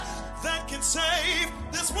can save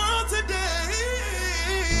this world today.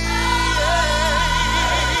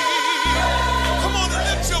 Come on and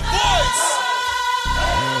lift your voice.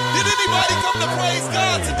 Did anybody come to praise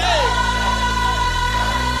God today?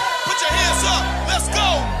 Put your hands up. Let's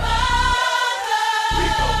go.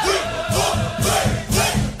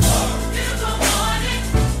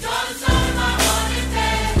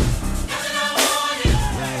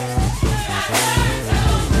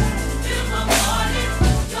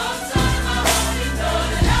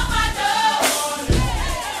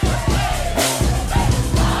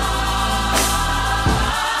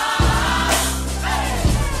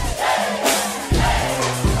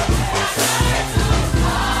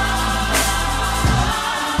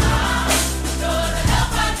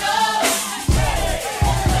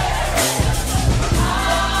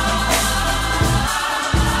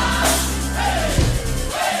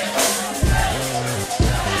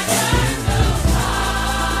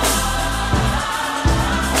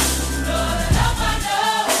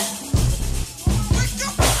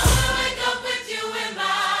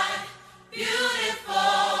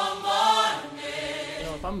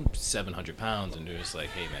 If I'm 700 pounds and they're just like,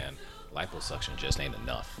 hey man, liposuction just ain't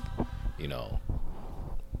enough,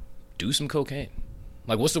 do some cocaine.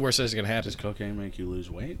 Like, what's the worst that's gonna happen? Does cocaine make you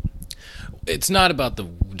lose weight? It's not about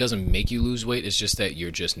doesn't make you lose weight. It's just that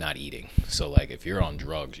you're just not eating. So like, if you're on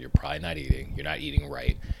drugs, you're probably not eating. You're not eating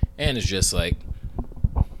right, and it's just like,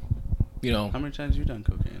 How many times have you done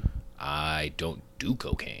cocaine? I don't do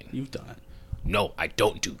cocaine. You've done it. No, I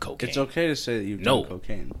don't do cocaine. It's okay to say that you've done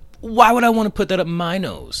cocaine. Why would I want to put that up my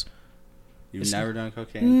nose? You've never done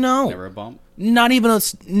cocaine? No. Never a bump? Not even a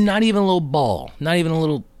little ball. Not even a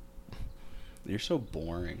little. You're so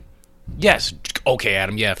boring. Yes. Okay,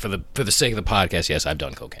 Adam. Yeah, for the sake of the podcast, yes, I've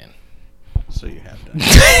done cocaine. So you have done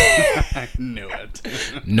it. I knew it.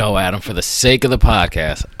 No, Adam, for the sake of the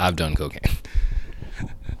podcast, I've done cocaine.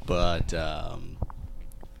 But I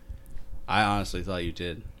honestly thought you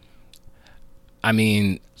did. I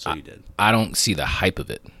mean, So you did. I don't see the hype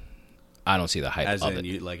of it. I don't see the hype As of in,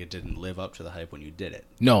 it. it didn't live up to the hype when you did it.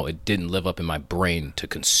 No, it didn't live up in my brain to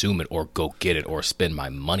consume it or go get it or spend my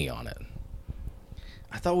money on it.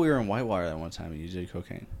 I thought we were in Whitewater that one time and you did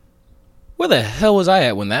cocaine. Where the hell was I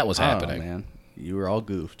at when that was I don't happening? know, man. You were all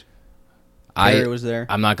goofed. Harry was there.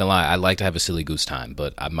 I'm not gonna lie. I like to have a silly goose time,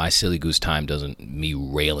 but my silly goose time doesn't me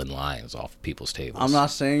railing lines off people's tables. I'm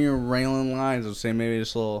not saying you're railing lines. I'm saying maybe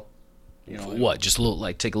just a little. What? Just a little,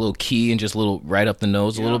 like, take a little key and just a little right up the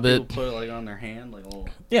nose a little bit. People put it like on their hand, like a little.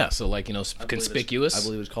 Yeah, so like conspicuous. I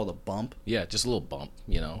believe it's called a bump. Yeah, just a little bump.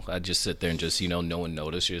 I just sit there and just no one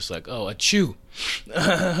noticed. You're just like, oh, a chew.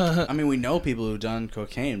 I mean, we know people who've done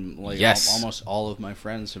cocaine. Like, yes, almost all of my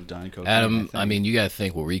friends have done cocaine. Adam, I mean, you gotta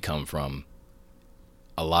think where we come from.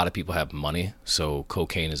 A lot of people have money, so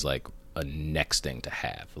cocaine is like a next thing to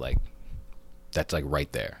have. Like, that's like right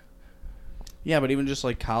there. Yeah, but even just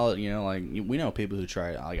like college, we know people who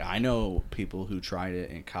tried it. Like, I know people who tried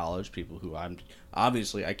it in college. People who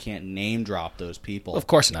I can't name drop those people. Of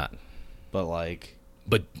course not.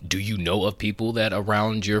 But do you know of people that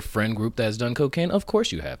around your friend group that's done cocaine? Of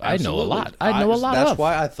course you have. Absolutely. I know a lot. I know a lot. That's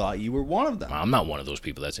why I thought you were one of them. I'm not one of those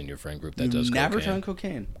people that's in your friend group that does You've cocaine. never done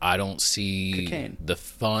cocaine. I don't see cocaine. The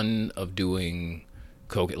fun of doing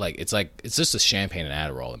cocaine. Like, it's just a champagne and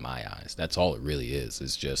Adderall in my eyes. That's all it really is.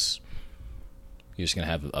 It's just, you're just gonna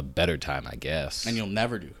have a better time, I guess. And you'll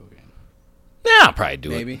never do cocaine. Yeah, I'll probably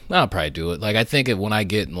do it. I'll probably do it. Like, I think when I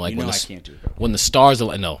get like I can't do cocaine. When the stars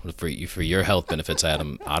are no for your health benefits,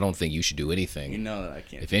 Adam, I don't think you should do anything. You know that I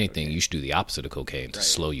can't. If anything, you should do the opposite of cocaine to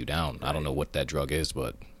slow you down. Right. I don't know what that drug is,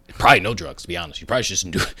 but probably no drugs. To be honest, you probably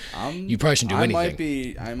shouldn't do. You probably shouldn't do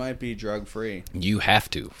anything. I might be drug free. You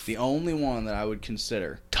have to. The only one that I would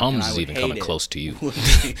consider. Tums is even coming close to you.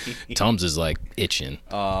 Tums is like itching.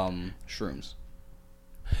 Shrooms.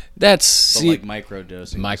 That's like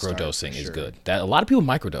microdosing. Microdosing is good. That a lot of people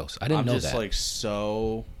microdose. I didn't know that. I'm just like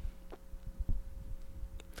so.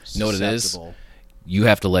 Know what it is? You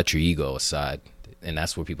have to let your ego aside, and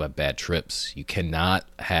that's where people have bad trips. You cannot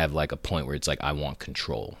have like a point where it's like, I want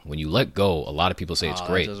control. When you let go, a lot of people say it's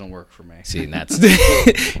great. That doesn't work for me. See, and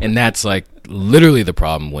that's like literally the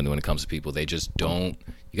problem when it comes to people. They just don't.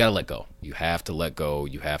 You gotta let go. You have to let go.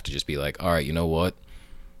 You have to just be like, all right, you know what?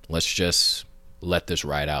 Let's just let this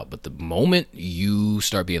ride out. But the moment you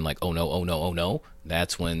start being like, oh no, oh no, oh no,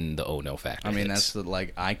 that's when the oh no factor hits.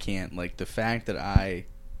 That's I can't, the fact that I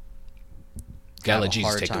gotta let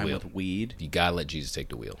Jesus take the wheel. With weed, you gotta let Jesus take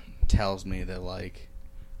the wheel. Tells me that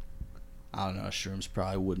I don't know, shrooms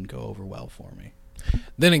probably wouldn't go over well for me.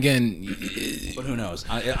 Then again, But who knows?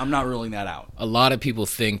 I'm not ruling that out. a lot of people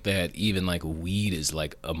think that even like weed is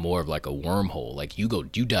like a more of like a wormhole. Like you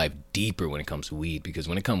dive deeper when it comes to weed, because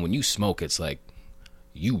when you smoke, it's like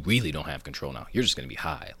you really don't have control now. You're just gonna be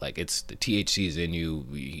high. Like it's the THC is in you.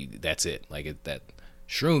 That's it. Like that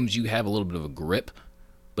shrooms, you have a little bit of a grip,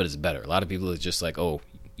 but it's better. A lot of people are just like, oh,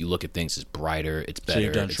 you look at things, it's brighter, it's better,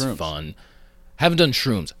 you've done it's shrooms. fun. Haven't done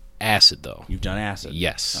shrooms. Acid though. You've done acid.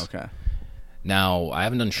 Yes. Okay. Now, I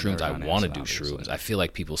haven't done shrooms. never I done want to acid, do obviously. shrooms. I feel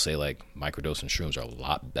like people say like microdosing shrooms are a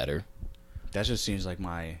lot better. That just seems like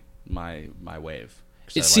my wave.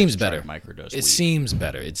 'Cause It I seems like to try better. to microdose It weed. seems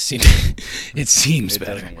better. It seems It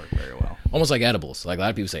better. doesn't work very well. Almost like edibles. Like a lot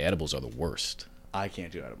of people say edibles are the worst. I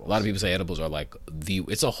can't do edibles. A lot of people say edibles are like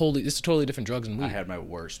it's a totally different drugs than weed. I had my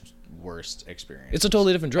worst experience. It's a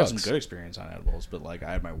totally different I had drugs. some good experience on edibles, but like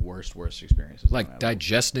I had my worst experiences. on Like edibles.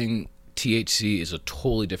 digesting THC is a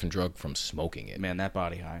totally different drug from smoking it. Man, that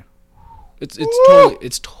body high. It's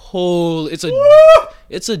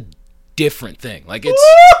a different thing. Like it's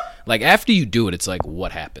like after you do it, it's like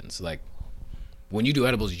what happens. Like when you do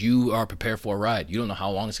edibles, you are prepared for a ride. You don't know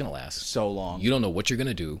how long it's gonna last. So long. You don't know what you're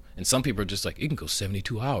gonna do. And some people are just like, it can go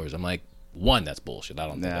 72 hours. I'm like, one, that's bullshit. I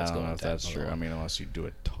don't think I that's don't going know if to that's that true. long. I mean, unless you do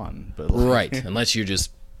a ton, but like, Right, unless you're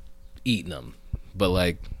just eating them. But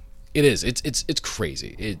like, it is. It's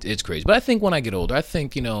crazy. It's crazy. But I think when I get older, I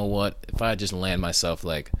think, you know what? If I just land myself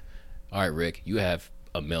like, all right, Rick, you have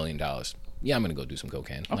 $1 million. Yeah, I'm gonna go do some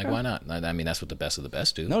cocaine. Like, why not? I mean, that's what the best of the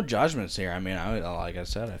best do. No judgments here. I mean, like I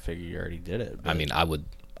said, I figure you already did it. I mean, I would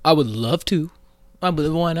love to.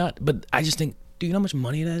 Why not? But I just think, do you know how much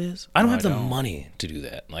money that is? I don't have the money to do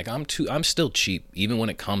that. Like, I'm still cheap. Even when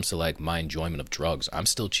it comes to like my enjoyment of drugs, I'm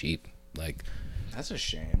still cheap. Like, that's a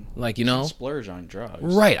shame. Like, you know, splurge on drugs.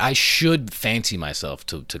 right? I should fancy myself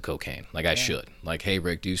to cocaine. Like, I should. Like, hey,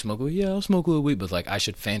 Rick, do you smoke weed? Yeah, I'll smoke a little weed. But like, I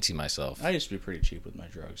should fancy myself. I used to be pretty cheap with my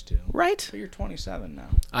drugs too. Right? But you're 27 now.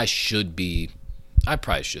 I should be. I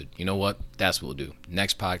probably should. You know what? That's what we'll do.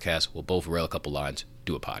 Next podcast, we'll both rail a couple lines,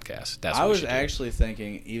 do a podcast. That's what I we was should do. actually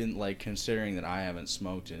thinking, even like considering that I haven't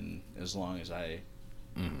smoked in as long as I.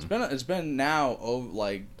 It's been now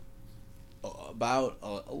like about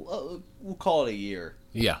we'll call it a year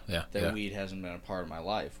Yeah. that weed hasn't been a part of my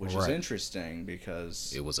life, which is Right. interesting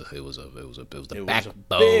because It was the it was a backbone.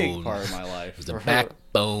 big part of my life. It was the for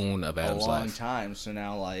backbone of a Adam's long life. time. So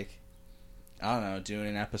now, like, I don't know, doing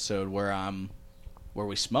an episode where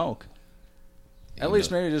we smoke. At You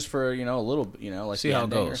least know, maybe just for, a little, like see the how it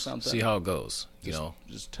ending or goes. something. See how it goes. You know,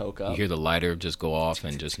 Just toke you up. hear the lighter just go off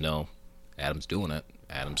and just know Adam's doing it.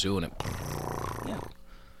 Adam's doing it. Yeah.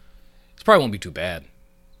 It probably won't be too bad.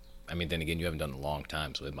 I mean, then again, you haven't done it in a long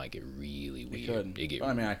time, so it might get really weird. Could. It get, But,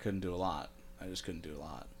 I mean, I couldn't do a lot. I just couldn't do a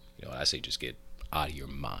lot. you know, I say just get out of your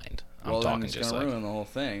mind. I'm Well, then talking it's just gonna like ruin the whole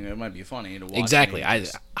thing. It might be funny to watch. exactly. me I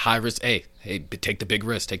just- high risk. Hey, take the big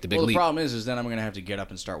risk. Take the big Well, the leap. problem is then I'm gonna have to get up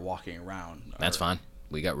and start walking around. That's fine.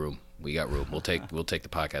 We got room. We'll take the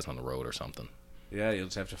podcast on the road or something. Yeah, you'll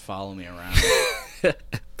just have to follow me around.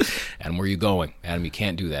 Adam, where are you going? Adam, you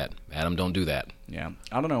can't do that. Adam, don't do that. Yeah,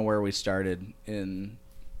 I don't know where we started in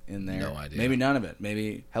there. No idea. Maybe none of it.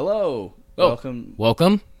 Maybe hello, Oh, welcome.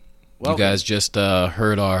 Welcome. You Welcome. guys just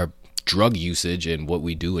heard our drug usage and what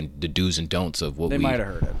we do and the do's and don'ts of what They we. might have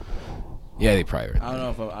heard it. Yeah, they probably. Heard I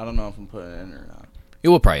don't know if I'm putting it in or not. it.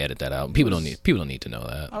 We'll probably edit that out. People don't need to know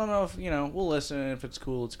that. I don't know if we'll listen. If it's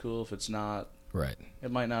cool, it's cool. If it's not, Right. it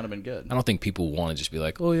might not have been good. I don't think people want to just be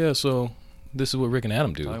like, oh yeah, so this is what Rick and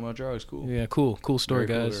Adam do. Talking about drugs, cool. Yeah, cool story,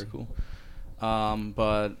 Very guys. Cool, very cool.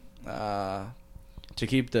 But to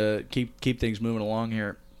keep things moving along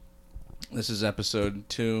here, this is episode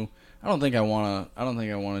 2. I don't think I want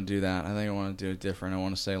to do that. I think I want to do it different. I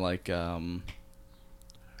want to say like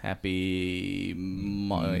happy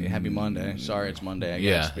Monday. Sorry, it's Monday. I guess,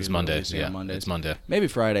 Yeah, because it's we're Monday. releasing Yeah, on Mondays. it's Monday. Maybe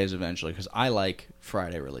Fridays eventually because I like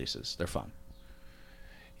Friday releases. They're fun.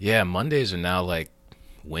 Yeah, Mondays are now like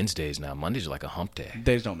Wednesdays now. Mondays are like a hump day.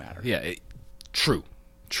 Days don't matter. Yeah, true.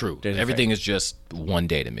 Days are Everything fake. is just one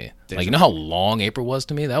day to me. Days Like, you are know how long April was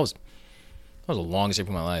to me? That was the longest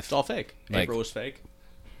April of my life. It's all fake. Like- April was fake.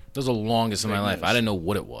 That was the longest of my Big life. news. I didn't know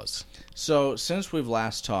what it was. So since we've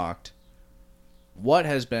last talked,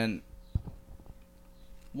 what's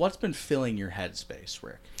been filling your headspace,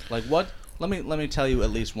 Rick? Like what? Let me tell you at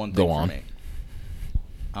least one thing Go for on. me.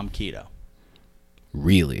 I'm keto.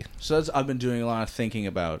 Really? So I've been doing a lot of thinking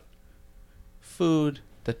about food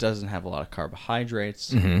that doesn't have a lot of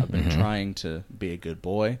carbohydrates. Mm-hmm, I've been trying to be a good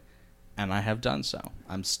boy, and I have done so.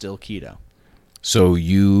 I'm still keto. So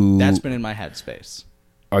That's been in my headspace.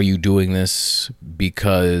 are you doing this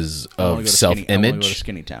because I wanna of go to Skinny- I wanna go to self-image?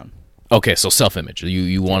 Skinny Town. Okay, so self-image.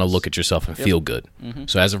 You want to look at yourself and feel good. Mm-hmm.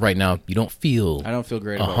 So as of right now, you don't feel. I don't feel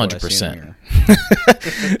great about 100%. What I see in the mirror.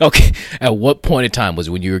 Okay. At what point in time was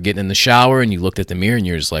it when you were getting in the shower and you looked at the mirror and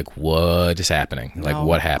you're just like, what is happening? Like, No,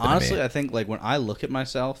 what happened honestly, to me? I think like when I look at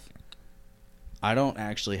myself, I don't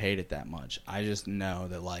actually hate it that much. I just know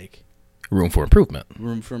that like Room for improvement.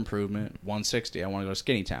 160. I want to go to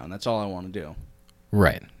Skinny Town. That's all I want to do.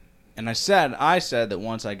 Right. And I said that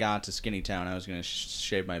once I got to Skinny Town, I was going to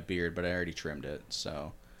shave my beard, but I already trimmed it.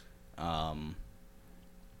 So, Man.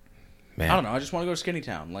 I don't know. I just want to go to Skinny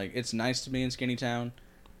Town. Like, it's nice to be in Skinny Town,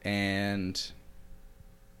 and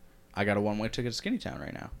I got a one-way ticket to Skinny Town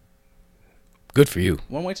right now. Good for you.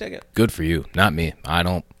 One-way ticket. Good for you. Not me. I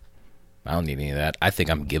don't need any of that. I think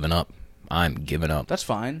I'm giving up. I'm giving up. That's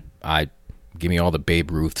fine. Give me all the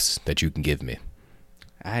Babe Ruths that you can give me.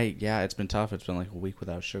 Yeah, it's been tough. It's been like a week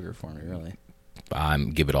without sugar for me, really.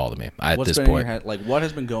 Give it all to me. At What's this been point, in your head? Like, what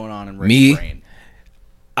has been going on in Rick's Me? brain?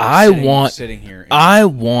 I want sitting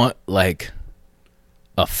like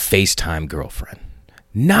a FaceTime girlfriend.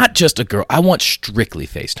 Not just a girl. I want strictly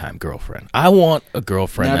FaceTime girlfriend. I want a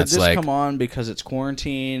girlfriend now, that's did this like come on because it's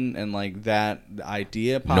quarantine and like that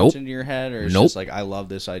idea pops Nope. into your head, or it's Nope. just like, I love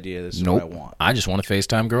this idea. This is Nope. what I want. I just want a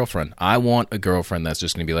FaceTime girlfriend. I want a girlfriend that's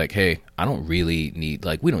just going to be like, hey, I don't really need,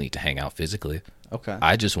 like, we don't need to hang out physically. Okay.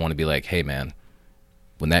 I just want to be like, hey, man,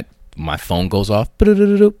 when my phone goes off, I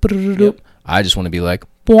just want to be like,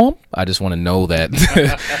 boom. I just want to know that,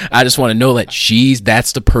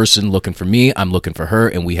 that's the person looking for me. I'm looking for her.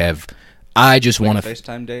 And I just want a to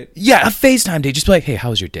FaceTime date. Yeah, a FaceTime date. Just be like, hey,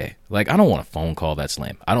 how was your day? Like, I don't want a phone call. That's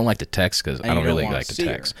lame. I don't like to text because I don't really like to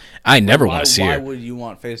text. I never want to see her. Why would you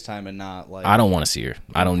want FaceTime and not like? I don't want to see her.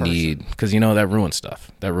 I don't need, because that ruins stuff.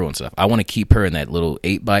 I want to keep her in that little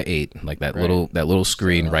 8x8, like that little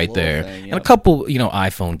screen right little there, thing, and a couple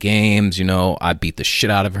iPhone games. I beat the shit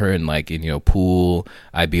out of her in pool.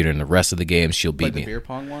 I beat her in the rest of the games. She'll beat me. The beer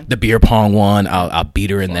pong one. The beer pong one. I'll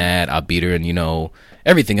beat her in that. I'll beat her in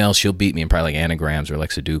everything else. She'll beat me in probably like anagrams or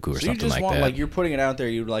like Sudoku or something like that. Like, you're putting it out there.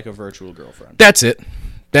 You'd like a virtual girlfriend. That's it.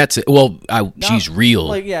 Well, she's real.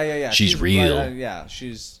 Like, yeah. She's real.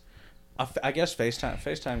 She's. I guess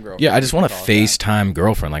FaceTime girlfriend. Yeah, I just want a FaceTime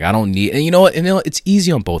girlfriend. Like, I don't need, and you know what? And it's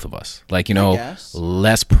easy on both of us. Like,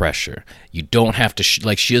 less pressure. You don't have to.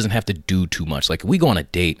 She doesn't have to do too much. Like, if we go on a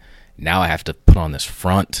date, now I have to put on this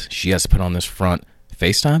front. She has to put on this front.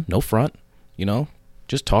 FaceTime, no front.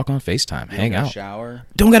 Just talk on FaceTime. Hang out. Shower.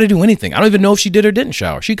 Don't got to do anything. I don't even know if she did or didn't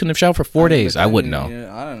shower. She couldn't have showered for 4 days. I wouldn't know.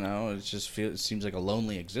 I don't know. It seems like a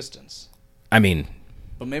lonely existence. I mean,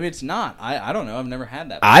 but maybe it's not. I don't know. I've never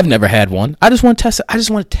had that. I've never had one. I just want to test it. I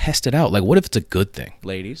just want to test it out. Like, what if it's a good thing?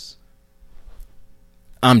 Ladies,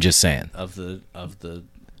 I'm just saying. Of the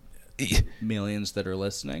millions that are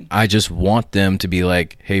listening, I just want them to be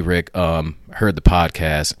like, hey, Rick, heard the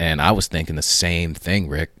podcast, and I was thinking the same thing,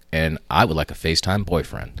 Rick, and I would like a FaceTime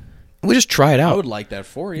boyfriend. We just try it out. I would like that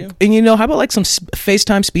for you. And how about like some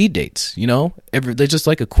FaceTime speed dates? They're just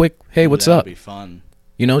like a quick, hey, what's up? That'd be fun.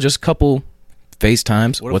 Just a couple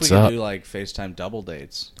FaceTimes. What what's if we up? could do like FaceTime double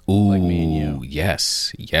dates? Ooh, like me and you.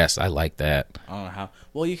 Yes, I like that. I don't know how.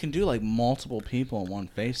 Well, you can do like multiple people in one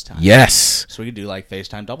FaceTime. Yes. So we could do like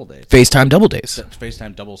FaceTime double dates. FaceTime double dates.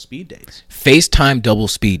 FaceTime double speed dates. FaceTime double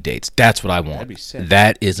speed dates. That's what I want. That'd be sick.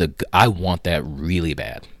 I want that really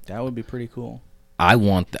bad. That would be pretty cool.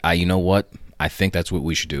 You know what? I think that's what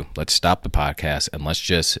we should do. Let's stop the podcast and let's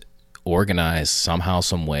just organize somehow,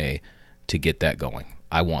 some way to get that going.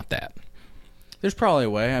 I want that. There's probably a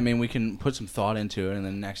way. I mean, we can put some thought into it, and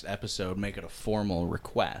then the next episode make it a formal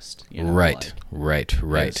request. Right.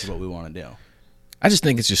 This is what we want to do. I just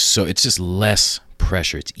think it's just less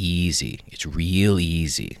pressure. It's easy. It's real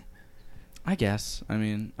easy. I guess. I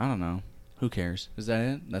mean, I don't know. Who cares? Is that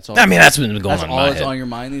it? That's all. I mean, that's what's been going on in my head. That's all that's on your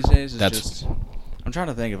mind these days. I'm trying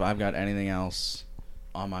to think if I've got anything else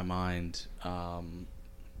on my mind. I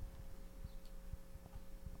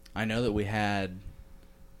know that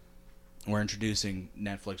we're introducing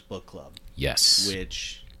Netflix Book Club. Yes.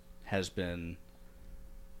 Which has been,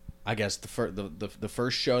 I guess, the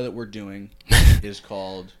first show that we're doing is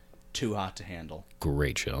called Too Hot to Handle.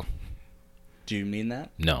 Great show. Do you mean that?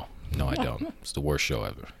 No, I don't. It's the worst show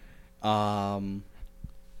ever.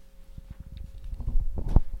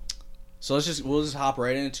 So we'll just hop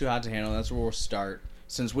right into Too Hot to Handle. That's where we'll start.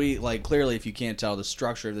 Since we, clearly, if you can't tell, the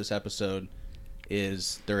structure of this episode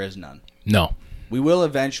there is none. No. We will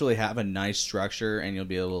eventually have a nice structure, and you'll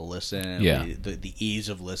be able to listen. And yeah. The ease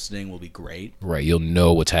of listening will be great. Right. You'll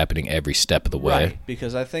know what's happening every step of the way. Right.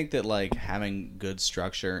 Because I think that, having good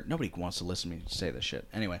structure, nobody wants to listen to me say this shit.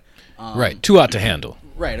 Anyway. Right. Too hot to handle.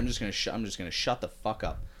 Right. I'm just gonna shut the fuck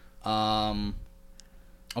up.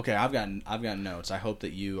 Okay, I've got notes. I hope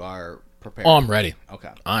that you are prepared. Oh, I'm ready.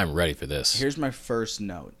 Okay. I'm ready for this. Here's my first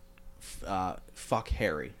note. Fuck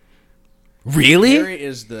Harry. Really? Harry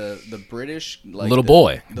is the British little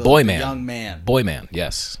boy, boy man, young man, boy man.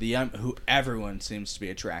 Yes. The young who everyone seems to be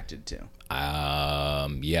attracted to.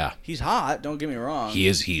 Yeah. He's hot. Don't get me wrong. He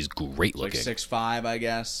is. He's great looking. Like 6'5", I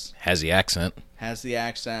guess. Has the accent. Has the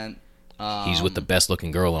accent. He's with the best looking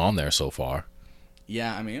girl on there so far.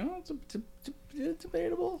 Yeah, I mean, it's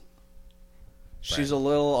debatable. She's a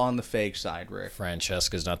little on the fake side, Rick.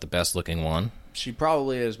 Francesca's not the best looking one. She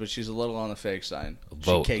probably is, but she's a little on the fake side.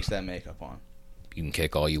 Vote. She cakes that makop on. You can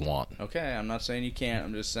kick all you want. Okay, I'm not saying you can't.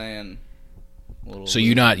 I'm just saying. So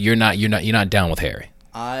you're not down with Harry.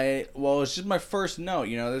 Well, it's just my first note.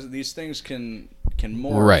 You know, these things can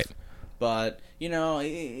morph. Right. But you know,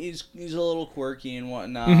 he's a little quirky and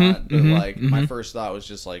whatnot. My first thought was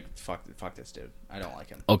just like, fuck this dude. I don't like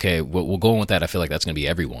him. Okay, we'll go on with that. I feel like that's gonna be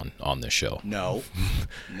everyone on this show. No.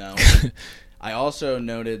 I also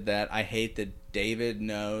noted that I hate that David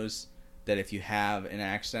knows that if you have an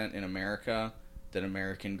accent in America, that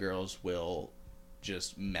American girls will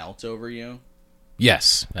just melt over you.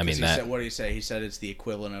 Yes, I mean that. What did he say? He said it's the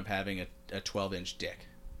equivalent of having a 12-inch dick.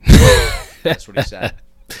 That's what he said.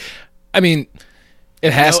 I mean,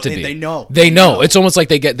 it has to be. They know. They know. It's almost like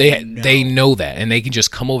they know that, and they can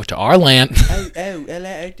just come over to our land.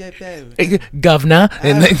 Governor,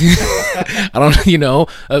 and I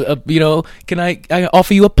don't. Can I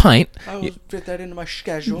offer you a pint? I will fit that into my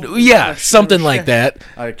schedule. Yeah, something like that.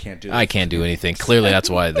 I can't do. I can't do anything. Clearly, that's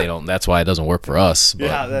why they don't. That's why it doesn't work for us. But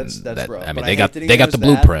yeah, that's rough. I mean, they got the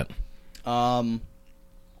blueprint.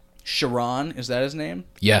 Sharon, is that his name?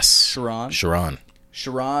 Yes,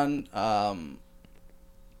 Sharon,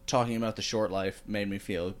 talking about the short life made me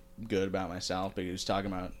feel good about myself because he was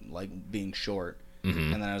talking about like being short,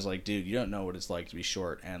 and then I was like, dude, you don't know what it's like to be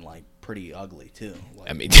short and like pretty ugly too. Like,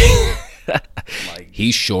 I mean, like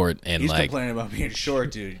he's short and he's like complaining about being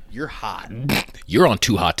short, dude. You're hot. You're on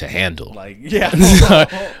Too Hot to Handle. Like, yeah,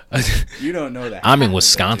 you don't know that. I'm in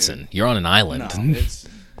Wisconsin. You're on an island. No,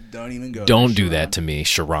 don't even go. Don't do that to me,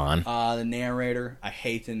 Sharon. The narrator. I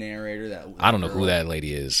hate the narrator. I don't know who that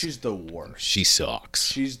lady is. She's the worst. She sucks.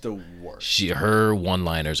 She's the worst. Her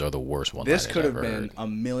one-liners are the worst one-liners. This could have been a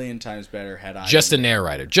million times better had I just a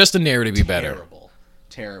narrator. Just a narrator to be better.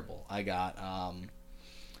 Terrible. I got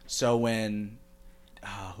so when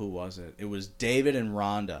who was it? It was David and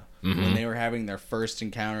Rhonda when they were having their first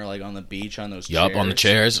encounter, like on the beach on those chairs. Yup, on the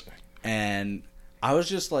chairs. And I was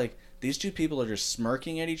just like, these two people are just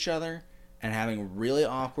smirking at each other and having a really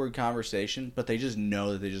awkward conversation, but they just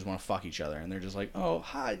know that they just want to fuck each other, and they're just like, "Oh,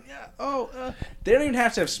 hi, yeah, they don't even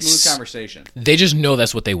have to have smooth conversation. They just know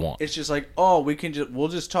that's what they want. It's just like, oh, we'll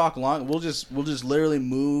just talk long. We'll just literally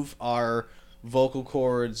move our vocal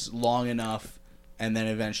cords long enough, and then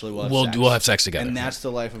eventually we'll have sex together. And that's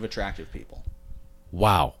the life of attractive people.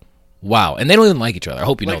 Wow. And they don't even like each other. I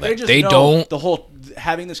hope you know that. They don't. The whole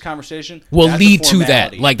having this conversation will lead to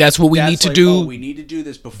that. Like, that's what we need to do. Oh, we need to do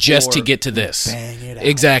this before just to get to this. Bang it out.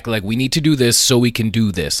 Exactly. Like, we need to do this so we can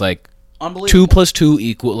do this. Like, unbelievable. 2 + 2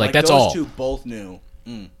 equal. Like that's those all. Those two both knew.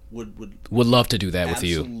 Would love to do that with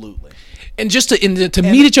you. Absolutely. And just to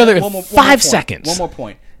meet each other in 5 seconds. One more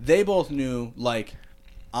point. They both knew, like,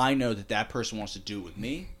 I know that person wants to do it with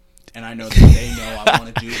me, and I know that they know I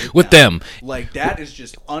want to do it with them. Like, that is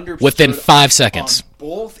just understood within 5 seconds. On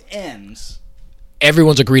both ends.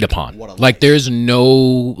 Everyone's agreed upon. Like, there's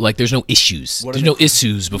no issues. There's no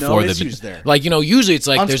issues before there. Like, usually it's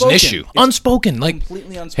like there's an issue. Unspoken. Like,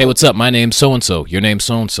 completely unspoken. Hey, what's up? My name's so-and-so. Your name's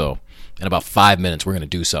so-and-so. In about 5 minutes, we're going to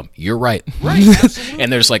do something. You're right. Right, absolutely.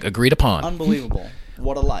 And there's, like, agreed upon. Unbelievable.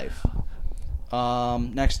 What a life.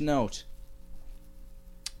 Next note.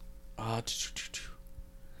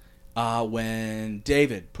 When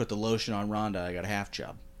David put the lotion on Rhonda, I got a half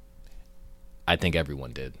chub. I think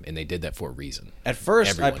everyone did, and they did that for a reason. At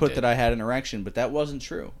first, I put that I had an erection, but that wasn't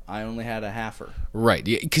true. I only had a halfer. Right,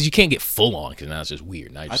 because you can't get full on, because now it's just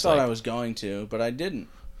weird. Now I thought I was going to, but I didn't.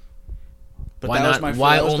 But why not?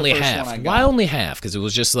 Why only half? Why only half? Because it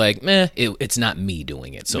was just like, it's not me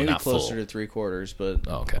doing it, so maybe not full. Maybe closer to 3/4, but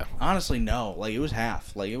okay. Honestly, no. Like, it was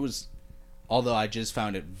half. Like, it was. Although I just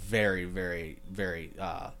found it very, very, very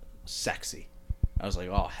sexy. I was like,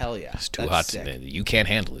 oh, hell yeah. It's too hot. You can't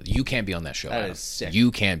handle it. You can't be on that show. That is sick.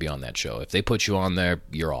 You can't be on that show. If they put you on there,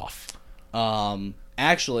 you're off.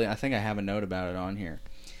 Actually, I think I have a note about it on here.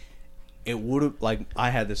 It would have, like,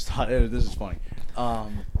 I had this thought. This is funny.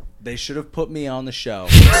 They should have put me on the show.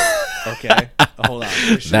 Okay? Hold on.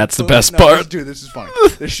 That's the best part. Dude, this is funny.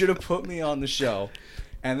 They should have put me on the show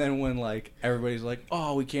And then when like everybody's like,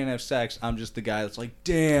 "Oh, we can't have sex," I'm just the guy that's like,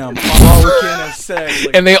 "Damn, oh, we can't have sex."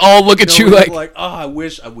 Like, And they all look at you like, "Oh, I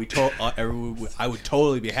wish I would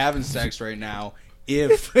totally be having sex right now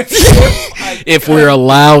if if we're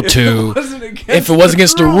allowed to, if it wasn't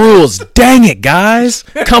against the rules. Dang it, guys!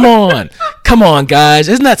 Come on, guys!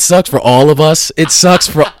 Isn't that sucks for all of us? It sucks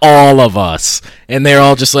for all of us. And they're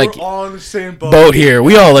all just like, we're all in the same boat here.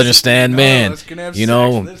 We all understand, man. You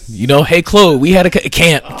know. Hey, Chloe, we had a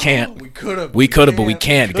can't. We could have, but we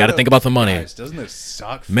can't. Got to think about the money. Guys, doesn't it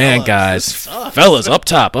suck, man? Guys, fellas, up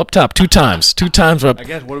top, two times. Up. I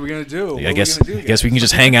guess what are we gonna do? I guess we can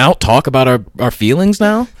just hang out, talk about our feelings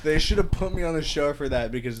now. They should have put me on the show for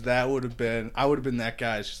that because I would have been that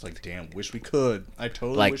guy. It's just like, damn, wish we could. I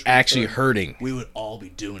totally like wish we actually could. hurting. We would all be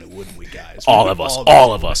doing it, wouldn't we, guys? All of us.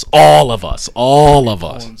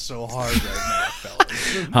 Going so hard right now,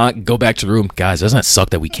 fellas. Go back to the room, guys. Doesn't that suck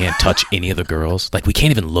that we can't touch any of the girls? Like we can't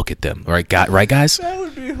even look at them, right? Right, guys? That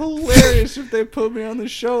would be hilarious if they put me on the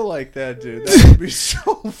show like that, dude. That would be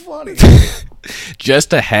so funny. Just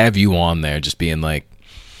to have you on there, just being like,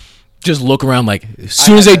 just look around like, as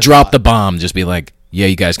soon as they drop the bomb, just be like, yeah,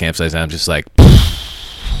 you guys can't have sex. I'm just like,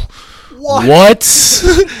 what?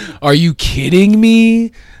 Are you kidding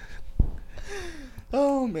me?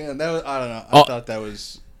 Oh man, that was, I don't know. I thought that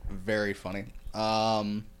was very funny.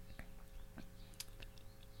 The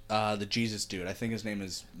Jesus dude. I think his name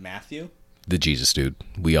is Matthew. The Jesus dude.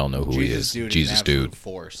 We all know who he is. Jesus dude.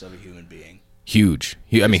 Force of a human being. Huge.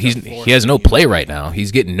 He has no play right now.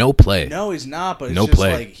 He's getting no play. No, he's not. But no it's just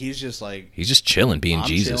play. Like he's just chilling, being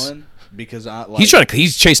Jesus. Chilling because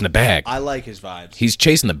he's chasing the bag. I like his vibes. He's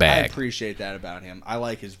chasing the bag. I appreciate that about him. I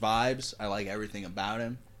like his vibes. I like everything about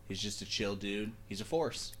him. He's just a chill dude. He's a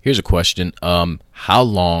force. Here's a question. How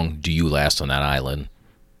long do you last on that island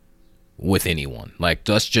with anyone? Like,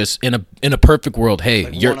 that's just in a perfect world. Hey,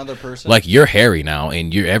 like you're one other person? Like you're hairy now,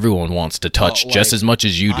 and everyone wants to touch just as much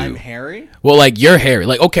as you do. I'm hairy. Well, like you're hairy.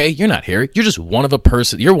 Like, okay, you're not hairy. You're just one of a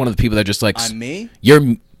person. You're one of the people that just like. I'm me.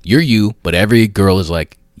 You're you, but every girl is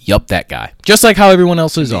like, yup, that guy. Just like how everyone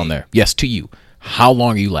else is on there. Yes, to you. How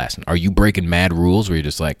long are you lasting? Are you breaking mad rules where you're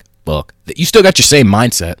just like, look, you still got your same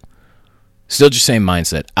mindset. Still your same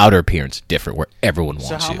mindset. Outer appearance different where everyone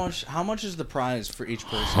wants you. So how much is the prize for each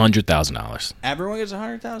person? $100,000. Everyone gets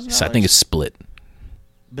 $100,000? So I think it's split.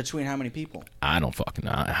 Between how many people? I don't fucking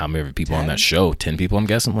know. How many people 10? on that show? 10 people, I'm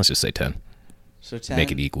guessing? Let's just say 10. So 10?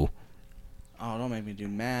 Make it equal. Oh, don't make me do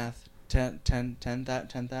math. 10,000?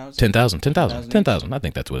 10,000. I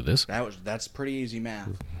think that's what it is. That's pretty easy math.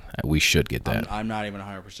 We should get that. I'm not even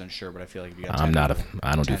 100% sure, but I feel like if you got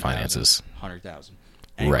I don't do finances. 100,000.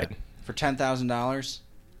 Anyway, right. For $10,000,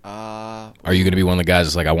 are you going to be one of the guys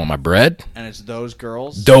that's like, I want my bread? And it's those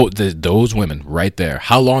girls? Those women right there.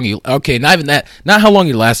 How long you... Okay, not even that. Not how long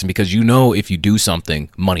you're lasting, because you know if you do something,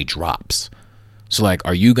 money drops. So, like,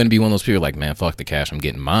 are you going to be one of those people like, man, fuck the cash, I'm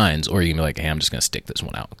getting mines? Or are you going to be like, hey, I'm just going to stick this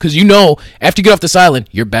one out? Because you know, after you get off this island,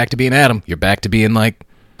 you're back to being Adam. You're back to being, like,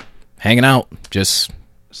 hanging out. Just...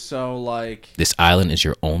 So, like... This island is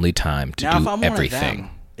your only time to do everything. Them,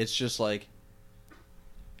 it's just like...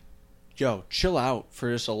 Yo, chill out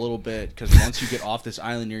for just a little bit, because once you get off this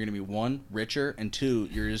island, you're going to be, one, richer, and two,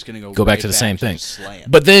 you're just going to go back to the same thing.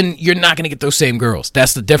 But then you're not going to get those same girls.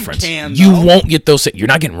 That's the difference. You won't get those. You're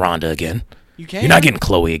not getting Rhonda again. You can. You're not getting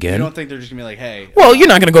Chloe again. You don't think they're just going to be like, hey. Well, you're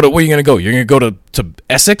not going to go to, where are you going to go? You're going to go to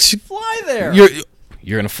Essex? Fly there. You're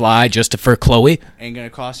going to fly just for Chloe? Ain't going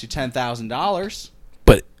to cost you $10,000.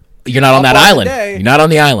 But you're not on that island. You're not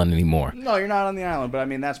on the island anymore. No, you're not on the island, but I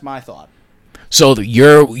mean, that's my thought. So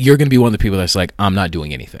you're going to be one of the people that's like, I'm not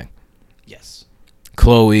doing anything. Yes.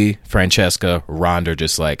 Chloe, Francesca, Rhonda are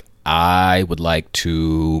just like, I would like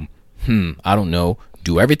to, I don't know,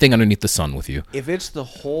 do everything underneath the sun with you. If it's the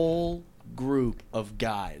whole group of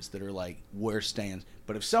guys that are like, we're staying,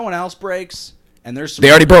 but if someone else breaks and there's some... They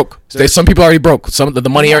already broke. Some people already broke. Some of the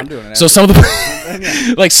money... So some of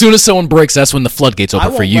the... Like, soon as someone breaks, that's when the floodgates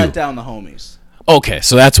open for you. I won't let down the homies. Okay,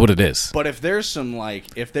 so that's what it is. But if there's some,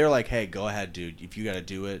 like, if they're like, hey, go ahead, dude. If you got to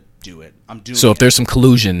do it, do it. I'm doing it. So if there's some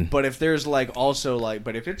collusion. But if there's, like, also, like,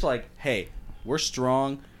 but if it's like, hey, we're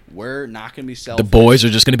strong. We're not going to be selfish. The boys are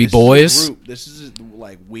just going to be boys. This is,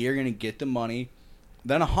 like, we are going to get the money.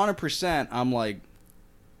 Then 100%, I'm like.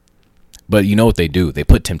 But you know what they do? They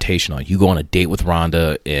put temptation on. You go on a date with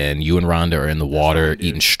Rhonda, and you and Rhonda are in the water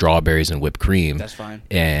eating strawberries and whipped cream. That's fine.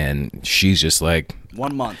 And she's just like...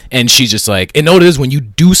 1 month. And she's just like... And know what it is? When you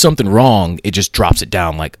do something wrong, it just drops it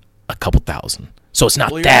down like a couple thousand. So it's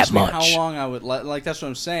not that much. How long I would... Like, that's what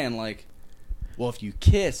I'm saying. Like, well, if you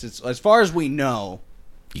kiss, it's as far as we know,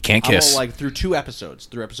 You can't kiss. Like through 2 episodes,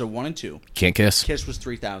 through episode 1 and 2. Can't kiss. Kiss was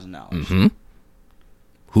 $3,000. Mm-hmm.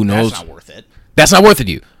 Who knows? That's not worth it. That's not worth it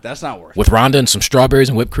to you. That's not worth With it. Rhonda and some strawberries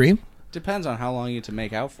and whipped cream? Depends on how long you get to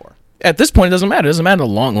make out for. At this point, it doesn't matter. It doesn't matter the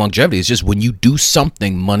longevity. It's just when you do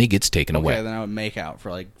something, money gets taken away. Okay, then I would make out for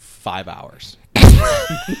like 5 hours.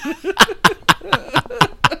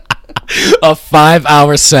 A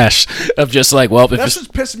 5-hour sesh of just like, well, if That's it's,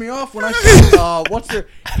 just pissing me off when I saw, what's their,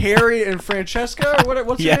 Harry and Francesca? Or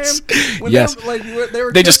what's Yes. their name? When Yes. they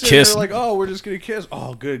were They just kissing, kiss. They're like, oh, we're just going to kiss.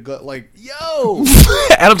 Oh, good. Like, yo.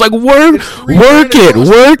 Adam's like, It's 3 work minutes. it, I was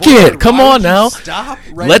work bored. it. Come Why on would you now. Stop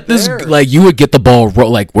right Let this, there? like, you would get the ball,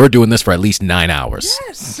 like, we're doing this for at least 9 hours.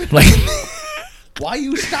 Yes. Like, Why are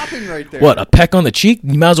you stopping right there? what, a peck on the cheek?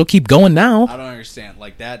 You might as well keep going now. I don't understand.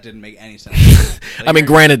 Like, that didn't make any sense. Like, I mean, you're-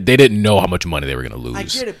 granted, they didn't know how much money they were going to lose. I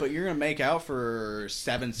get it, but you're going to make out for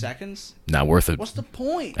 7 seconds? Not worth it. What's the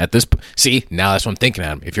point? At this, see, now that's what I'm thinking,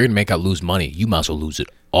 Adam. If you're going to make out lose money, you might as well lose it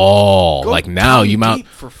all. Go Like, now you might. deep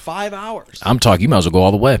for 5 hours. I'm talking, you might as well go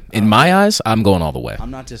all the way. In my eyes, I'm going all the way.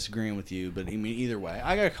 I'm not disagreeing with you, but I mean, either way,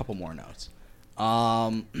 I got a couple more notes.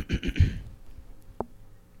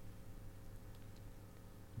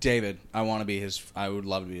 David, I want to be his. I would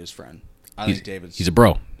love to be his friend. I think David's He's a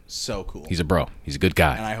bro. so cool. He's a bro. He's a good and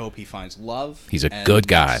guy. I hope he finds love. He's a and good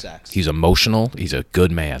guy. Sex. He's emotional. He's a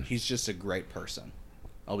good man. He's just a great person.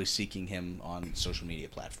 I'll be seeking him on social media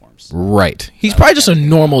platforms. Right. He's That probably was just a kinda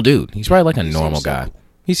normal dude. He's probably like a He normal seems so guy. cool.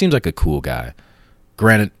 He seems like a cool guy.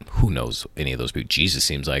 Granted, who knows any of those people? Jesus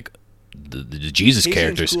seems like the Jesus He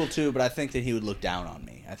characters. seems cool too, but I think that he would look down on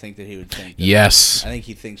me. I think that he would think. That, Yes. I think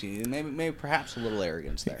he thinks maybe perhaps a little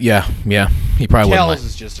arrogance there. Yeah. He probably wouldn't Kells mind.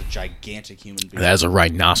 is just a gigantic human being. That's a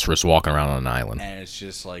rhinoceros walking around on an island. And it's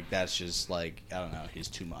just like, that's just like, I don't know, he's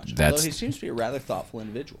too much. That's- Although he seems to be a rather thoughtful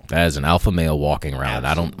individual. That is an alpha male walking around.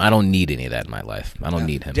 Absolutely. I don't need any of that in my life. I don't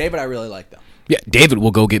need him. David, I really like though. Yeah, David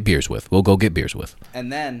we'll go get beers with.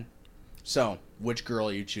 And then, so, which girl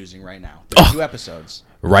are you choosing right now? There's 2 episodes.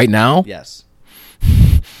 Right now? Yes.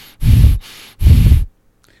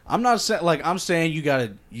 I'm not saying, like, I'm saying you're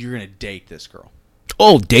gonna date this girl.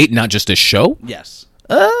 Oh, date, not just a show? Yes.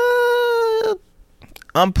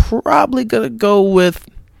 I'm probably gonna go with.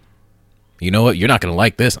 You know what? You're not gonna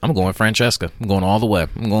like this. I'm going Francesca. I'm going all the way.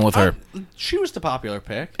 I'm going with her, She was the popular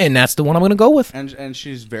pick. and that's the one I'm gonna go with. And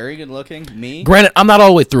she's very good looking. Me, Granted, I'm not all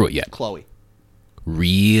the way through it yet. Chloe.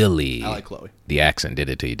 Really? I like Chloe. The accent did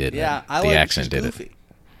it to you, didn't it? Yeah, I the like accent she's did goofy. it.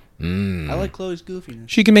 Mm. I like Chloe's goofiness.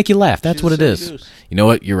 She can make you laugh. That's She's what a it is. silly goose. You know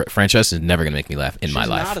what? You're right. Francesca is never gonna make me laugh in my She's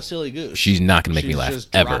life. not a silly goose. She's not gonna make me She's laugh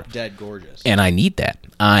just ever. drop dead gorgeous. And I need that.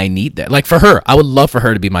 Like for her, I would love for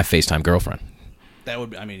her to be my FaceTime girlfriend. That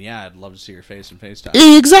would be, I mean, yeah, I'd love to see her face in FaceTime.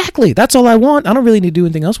 Exactly. That's all I want. I don't really need to do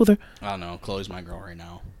anything else with her. I don't know. Chloe's my girl right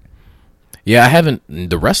now. Yeah, I haven't.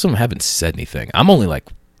 The rest of them haven't said anything. I'm only like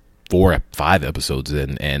 4 or 5 episodes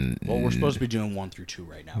in, and Well, we're supposed to be doing 1 through 2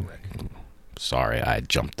 right now, Rick. sorry, I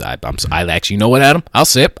jumped. I actually, you know what, Adam? I'll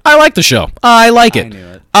say it. I like the show. I like it. I knew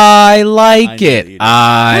it. I like I knew it. you did.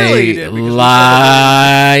 I Really you did, because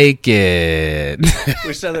like it.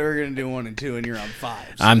 We said that we were going to do 1 and 2, and you're on 5.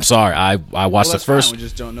 So. I'm sorry. I watched the That's first. fine. We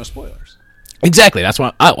just don't know spoilers. Exactly. That's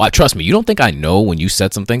why. I trust me. You don't think I know when you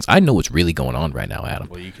said some things? I know what's really going on right now, Adam.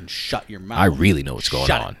 Well, you can shut your mouth. I really know what's going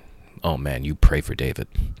Shut on. Oh man, you pray for David.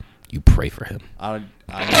 You pray for him.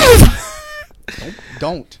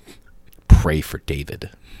 Don't. Pray for David.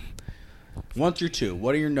 1 through 2.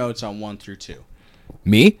 What are your notes on 1 through 2?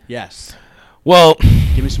 Me? Yes. Well,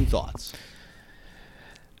 Give me some thoughts.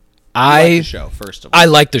 You like I the show, first of all. I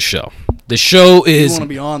like the show. The show You is want to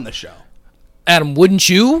be on the show. Adam, wouldn't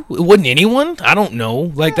you? Wouldn't anyone? I don't know.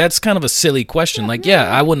 Like that's kind of a silly question. Like, yeah,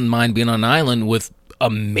 I wouldn't mind being on an island with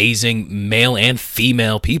amazing male and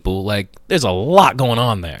female people. Like, there's a lot going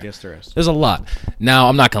on there. Yes, there is. There's a lot. Now,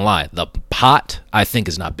 I'm not gonna lie. The pot, I think,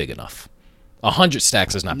 is not big enough. 100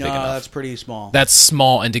 stacks is not No, big enough. that's pretty small. That's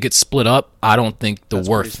small, and to get split up, I don't think the That's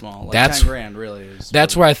worth. pretty small. Like that's 10 grand really is.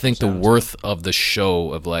 that's what where it I think the comes down to. worth of the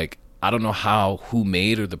show of like I don't know who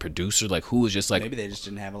made or the producer like who was just like. Maybe they just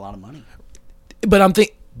didn't have a lot of money. But I'm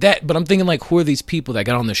thinking like who are these people that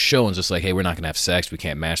got on the show and just like, hey, we're not gonna have sex, we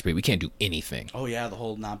can't masturbate, we can't do anything. Oh yeah, the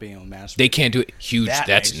whole not being able to masturbate. They can't do it. Huge. That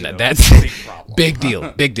That's makes it a that's big problem.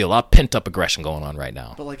 big deal. A lot of pent up aggression going on right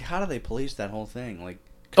now. But like, how do they police that whole thing? Like,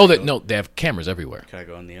 They have cameras everywhere. Could I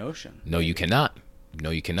go in the ocean? No, you cannot.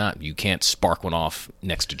 You can't spark one off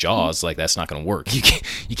next to Jaws. Like that's not going to work.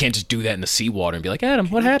 You can't just do that in the seawater and be like, Adam,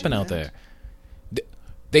 what happened out there?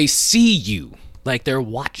 They see you, like they're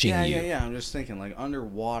watching you. Yeah. I'm just thinking, like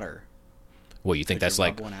underwater. Well, you think Could that's you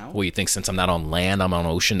like? rub one out? Well, you think since I'm not on land, I'm on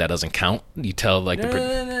ocean, that doesn't count? You tell like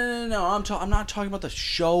the. No. I'm not talking about the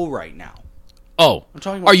show right now. Oh, I'm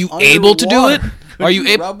talking about are you able to do it? underwater. Could Are you you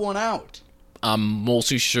able? rub one out? I'm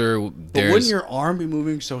mostly sure But there's. wouldn't your arm be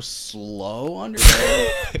moving so slow under there?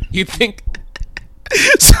 You think?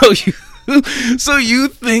 So you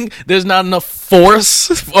think there's not enough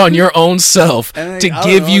force on your own self And then, to I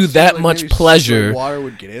don't give know, it you seems that like much maybe pleasure? Water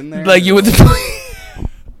would get in there. Like you would.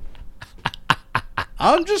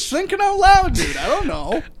 I'm just thinking out loud, dude. I don't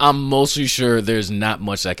know. I'm mostly sure there's not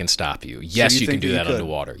much that can stop you. Yes, you you can think do that you that could?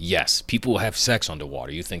 underwater. Yes, people have sex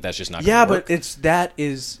underwater. You think that's just not? Yeah, gonna work? but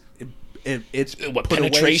it's what put away-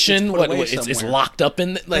 penetration? it's put What away it's somewhere. locked up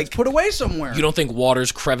in Like like. put away somewhere. You don't think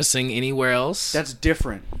water's crevicing anywhere else? That's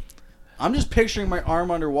different. I'm just picturing my arm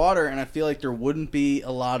underwater, and I feel like there wouldn't be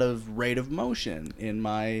a lot of rate of motion in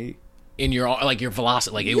my in your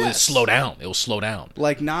velocity, like it would Yes. slow down. It will slow down.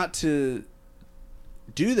 not to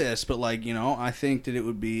do this, but I think that it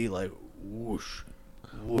would be like whoosh.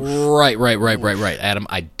 Right. Adam,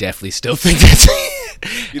 I definitely still think that's.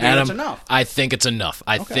 You think Adam, that's enough? I think it's enough.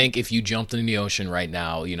 I think if you jumped in the ocean right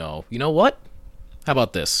now, you know what? How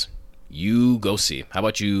about this? You go see. How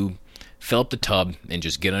about you fill up the tub and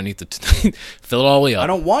just get underneath the fill it all the way up. I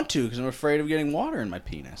don't want to because I'm afraid of getting water in my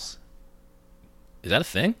penis. Is that a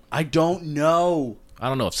thing? I don't know. I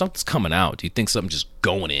don't know. If something's coming out, do you think something's just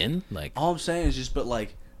going in? Like, All I'm saying is just,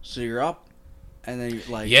 so you're up, and then you're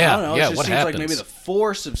like, Yeah, I don't know. yeah, It just what seems happens? like maybe the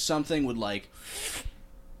force of something would well,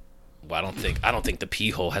 I don't think the pee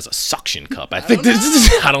hole has a suction cup. I don't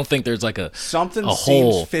don't think there's like a something a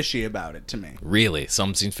seems hole. fishy about it to me. Really,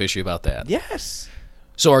 something seems fishy about that. Yes.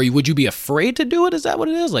 So would you be afraid to do it? Is that what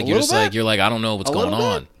it is? Like A you're little just like bit. you're like I don't know what's A going little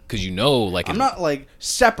on bit. because I'm not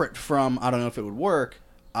separate from I don't know if it would work.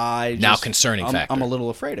 Concerning factor. I'm a little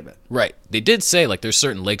afraid of it. Right. They did say like there's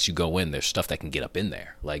certain lakes you go in, there's stuff that can get up in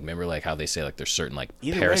there. Like remember like how they say like there's certain like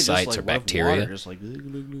Either way, parasites just, or what if bacteria water just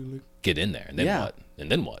get in there, and then Yeah. what? And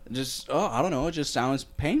then what? I don't know. It just sounds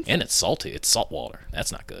painful. And it's salty. It's salt water.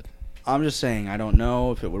 That's not good. I'm just saying I don't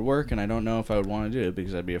know if it would work, and I don't know if I would want to do it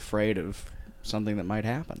because I'd be afraid of something that might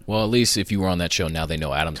happen. Well, at least if you were on that show, now they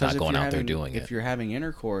know Adam's not going out there doing If it. you're having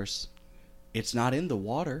intercourse, it's not in the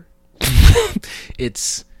water.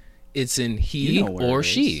 It's in he You know where or it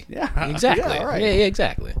she. is. Yeah. Exactly. Yeah, right. Yeah,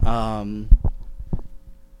 exactly.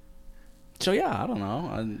 So yeah, I don't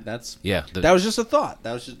know. That was just a thought.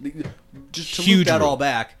 That was just to Huge loop that rule. all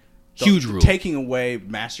back. Huge rule. Taking away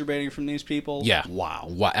masturbating from these people. Yeah. Wow.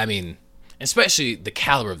 I mean, especially the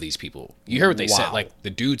caliber of these people. You heard what they said. Wow. Like the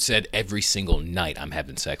dude said, every single night I'm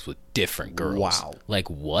having sex with different girls. Wow. Like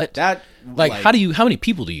what? That how many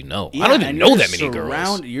people do you know? Yeah, I don't even and know you're that just many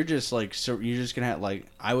girls. You're just you're just gonna have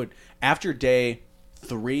I would after day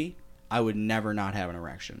 3, I would never not have an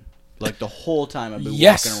erection. Like the whole time I've been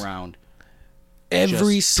walking around.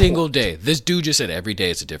 Every just single torqued. day. This dude just said every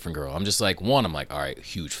day it's a different girl. I'm just like, I'm like, all right,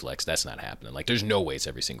 huge flex. That's not happening. Like, there's no way it's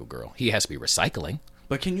every single girl. He has to be recycling.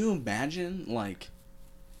 But can you imagine, you're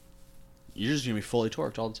just going to be fully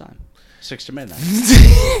torqued all the time. 6 to midnight.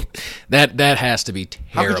 That has to be terrible.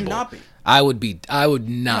 How could you not be? I would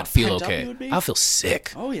not feel pent up okay. you would be? I'll feel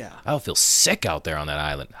sick. Oh, yeah. I would feel sick out there on that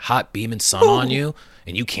island. Hot beaming sun on you,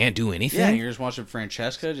 and you can't do anything. Yeah, and you're just watching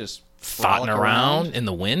Francesca just Fotting frolic around in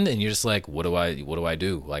the wind, and you're just like, what do I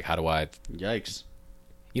do? Like, how do I? Yikes.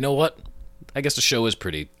 You know what? I guess the show is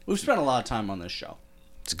pretty. We've spent a lot of time on this show.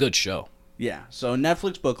 It's a good show. Yeah, so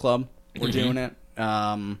Netflix Book Club, we're doing it.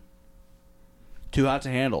 Too Hot to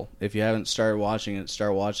Handle. If you haven't started watching it,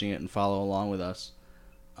 start watching it and follow along with us.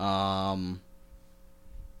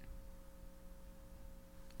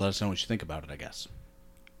 Let us know what you think about it, I guess.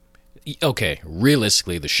 Okay,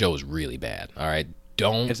 realistically, the show is really bad. All right,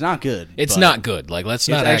 It's not good. It's but not good. Like, let's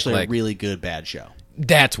not it's act actually like a really good bad show.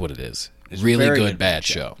 that's what it is. It's Really very good bad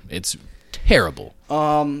show. It's terrible.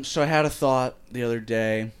 So I had a thought the other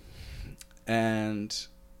day, and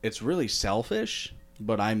it's really selfish,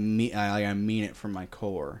 but I mean it from my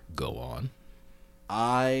core. Go on.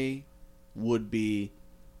 I would be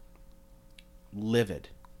livid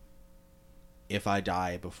if I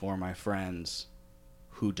die before my friends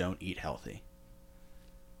who don't eat healthy.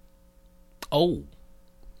 Oh.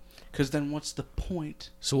 Because then what's the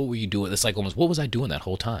point? So what were you doing? It's like almost, what was I doing that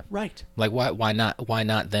whole time? Right. Like, why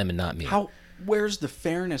not them and not me? Where's the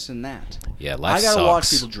fairness in that? Yeah, life I gotta sucks.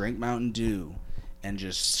 watch people drink Mountain Dew and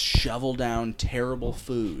just shovel down terrible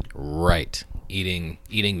food. Right. Eating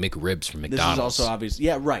McRibs from McDonald's. This is also obvious.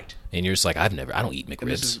 Yeah, right. And you're just like, I don't eat And McRibs.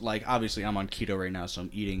 this is like, obviously I'm on keto right now, so I'm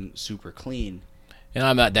eating super clean. And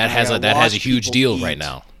I'm not, that And I has gotta a watch huge people deal eat right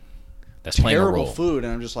now. That's playing a Terrible role. food,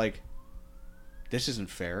 and I'm just like, this isn't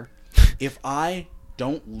fair. If I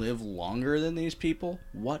don't live longer than these people,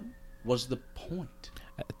 what was the point?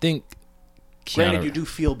 I think. Granted, you do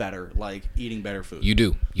feel better, like eating better food. You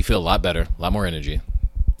do. You feel a lot better, a lot more energy.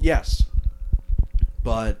 Yes,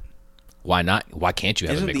 but why not? Why can't you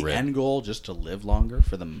have a big Isn't the rib? end goal just to live longer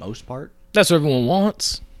for the most part? That's what everyone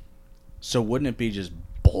wants. So wouldn't it be just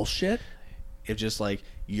bullshit if just like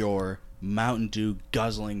your Mountain Dew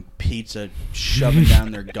guzzling pizza shoving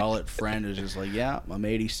down their gullet friend is just like, yeah, I'm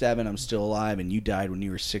 87, I'm still alive, and you died when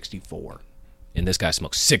you were 64. And this guy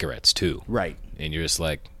smokes cigarettes too. Right. And you're just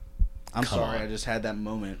like, I'm come sorry, on. I just had that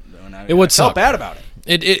moment when I It would felt suck. bad about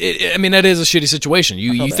it. I mean, that is a shitty situation.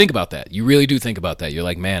 You bad. think about that. You really do think about that. You're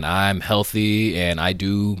like, man, I'm healthy and I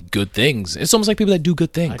do good things. It's almost like people that do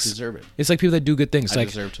good things. I deserve it. It's like people that do good things. I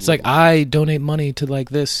deserve to It's live like I donate money to like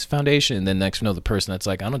this foundation, and then next you know the person that's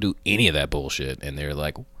like, I don't do any of that bullshit, and they're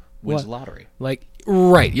like, Wins what? the lottery. Like,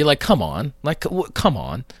 right? You're like, come on, come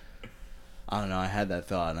on. I don't know. I had that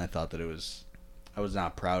thought, and I thought that I was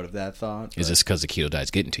not proud of that thought. Is this because the keto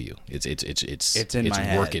diet's getting to you? It's in my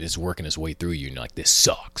head. It's working its way through you, and you're like, this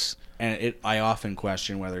sucks. And I often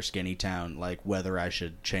question whether Skinny Town, like whether I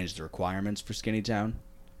should change the requirements for Skinny Town.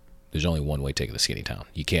 There's only one way ticket to Skinny Town.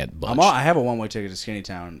 You can't bunch. I have a one-way ticket to Skinny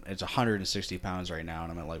Town. It's 160 pounds right now,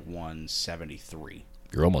 and I'm at like 173.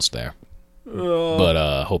 You're almost there.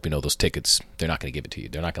 But hope you know those tickets, they're not going to give it to you.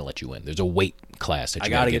 They're not going to let you in. There's a weight class that you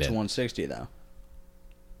got to get get to in. 160 though.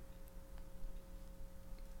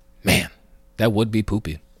 Man, that would be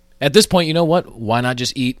poopy. At this point, you know what? Why not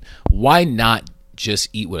just eat? Why not just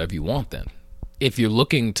eat whatever you want then? If you're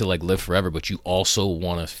looking to like live forever, but you also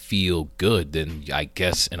want to feel good, then I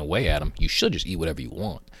guess in a way, Adam, you should just eat whatever you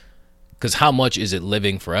want. Because how much is it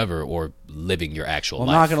living forever or living your actual life?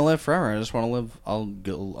 I'm not going to live forever. I just want to live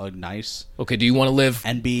a nice... Okay, do you want to live...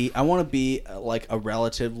 And I want to be like a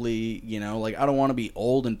relatively, like I don't want to be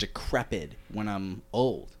old and decrepit when I'm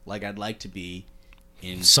old. Like I'd like to be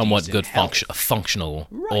in somewhat good health. a functional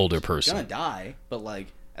Right. older person. I'm going to die, but like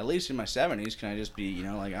at least in my 70s, can I just be,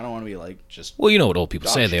 like I don't want to be like just... Well, you know what old people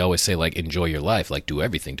say. Gosh. They always say, like, enjoy your life. Like, do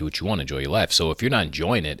everything. Do what you want. Enjoy your life. So if you're not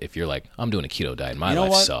enjoying it, if you're like, I'm doing a keto diet, my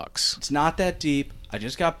life sucks. It's not that deep. I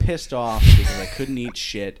just got pissed off because I couldn't eat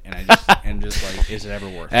shit, and just like, is it ever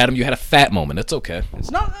worth it? Adam, you had a fat moment. That's okay. It's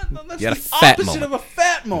not. That's You had the a fat opposite moment. of a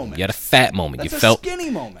fat moment. You had a fat moment. That's you a felt skinny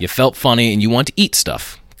moment. You felt funny, and you want to eat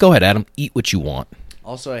stuff. Go ahead, Adam. Eat what you want.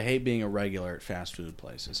 Also, I hate being a regular at fast food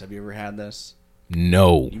places. Have you ever had this?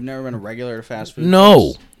 No. You've never been a regular at a fast food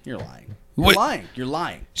No. place? You're lying. What? You're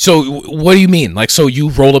lying. So what do you mean? Like, so you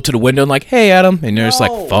roll up to the window and like, hey, Adam, and you're just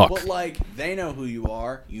like, fuck. But like, they know who you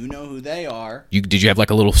are. You know who they are. Did you have like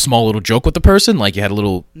a little small little joke with the person? Like you had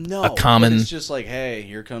a common. But it's just like, hey,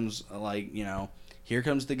 here comes here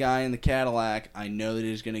comes the guy in the Cadillac. I know that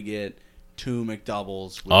he's gonna get 2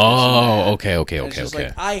 McDoubles. With this and that. Okay. And it's just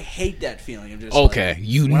like, I hate that feeling. I'm just Okay,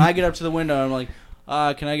 like, when I get up to the window, I'm like,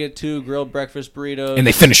 can I get 2 grilled breakfast burritos? And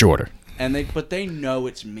they finish your order. But they know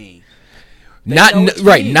it's me.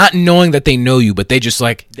 Not knowing that they know you, but they just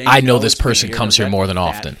like, I know this person comes here more than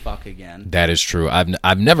often. Fuck again. That is true.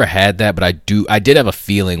 I've never had that, but I did have a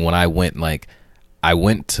feeling when I went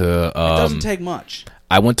to It doesn't take much.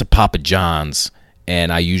 I went to Papa John's,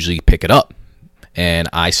 and I usually pick it up, and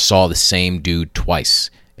I saw the same dude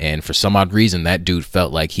twice, and for some odd reason that dude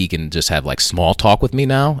felt like he can just have like small talk with me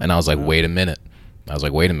now, and I was like, wait a minute,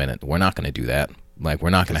 we're not going to do that. Like,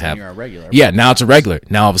 we're not going to have... You're a regular. Yeah, now it's a regular.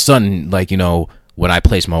 Now, all of a sudden, like, when I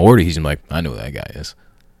place my order, he's like, I know who that guy is.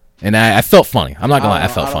 And I felt funny. I'm not going to lie, I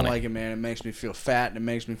felt funny. I don't like it, man. It makes me feel fat, and it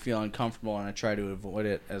makes me feel uncomfortable, and I try to avoid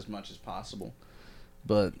it as much as possible.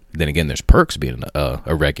 But... Then again, there's perks being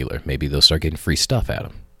a regular. Maybe they'll start getting free stuff,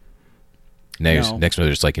 Adam. Next one, they're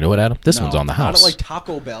just like, you know what, Adam? This one's on the house. Not like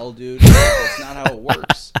Taco Bell, dude. That's not how it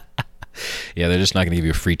works. Yeah, they're just not going to give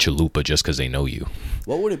you a free chalupa just because they know you.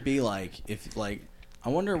 What would it be like if, like... I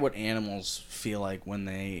wonder what animals feel like when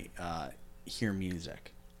they hear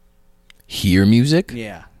music. Hear music?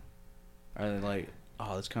 Yeah. Are they like,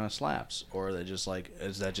 oh, this kind of slaps? Or are they just like,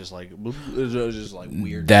 is that just like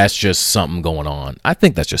weird? That's just something going on. I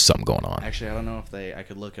think that's just something going on. Actually, I don't know if I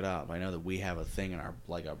could look it up. I know that we have a thing in our,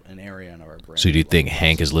 like an area in our brain. So do you think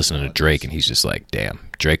Hank is listening to Drake and he's just like, damn,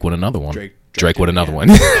 Drake with another one. Drake with did another it one.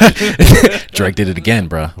 Drake did it again,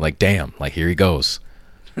 bro. Like, damn, like here he goes.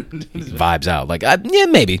 Vibes out. Like, yeah,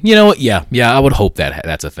 maybe. You know what? Yeah, I would hope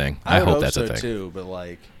that's a thing. I hope that's a thing too. But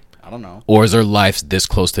like, I don't know. Or is their life this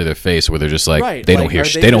close to their face where they're just like, right. they like,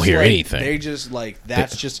 don't hear anything. They just like,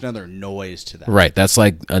 that's just another noise to them. Right. That's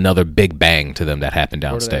like another big bang to them that happened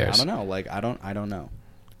downstairs. I don't know. Like, I don't know.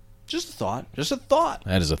 Just a thought. Just a thought.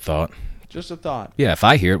 That is a thought. Just a thought. Yeah. If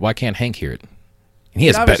I hear it, why can't Hank hear it? And he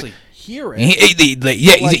has hear it. He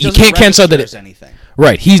Doesn't can't cancel register that. as anything.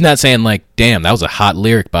 Right. He's not saying like, damn, that was a hot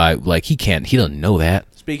lyric by like he doesn't know that.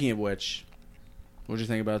 Speaking of which, what did you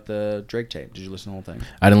think about the Drake tape? Did you listen to the whole thing?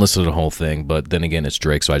 I didn't listen to the whole thing, but then again, it's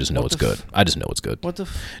Drake, so I just know it's good. I just know it's good. What the?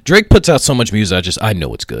 Drake puts out so much music, I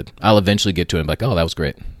know it's good. I'll eventually get to it and be like, oh, that was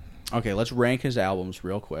great. Okay, let's rank his albums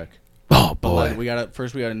real quick. Oh But boy. like, we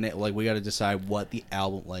gotta decide what the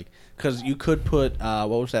album because you could put what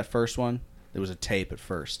was that first one? There was a tape at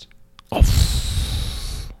first.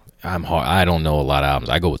 I don't know a lot of albums.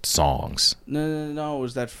 I go with songs. No. It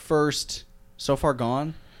was that first So Far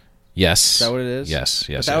Gone? Yes. Is that what it is? Yes.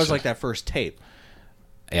 But that was like that first tape.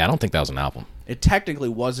 Yeah, I don't think that was an album. It technically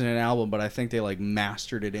wasn't an album, but I think they like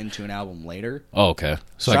mastered it into an album later. Oh, okay.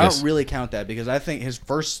 So I I guess don't really count that because I think his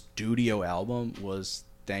first studio album was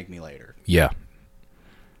Thank Me Later. yeah.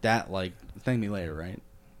 That Thank Me Later, right?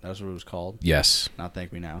 That's what it was called. Yes. Not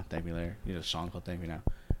Thank Me Now. Thank Me Later. You had a song called Thank Me Now.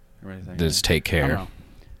 Does Take I don't Care. know.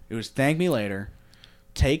 It was Thank Me Later,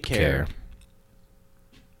 Take Care,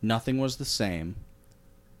 Nothing Was the Same,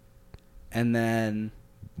 and then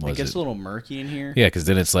it gets a little murky in here. Yeah, because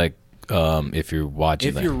then it's like if you're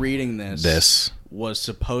watching, If you're reading this, this was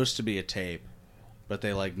supposed to be a tape, but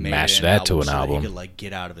they like made Mashed it that to an so that album. he could like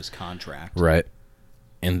get out of his contract. right,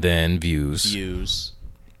 and then Views,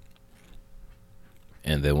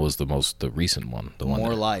 and then was the recent one, the one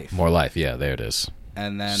More Life. More Life. Yeah, there it is.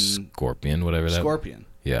 And then Scorpion, whatever that. Scorpion.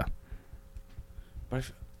 Yeah. But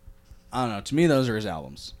I don't know. To me, those are his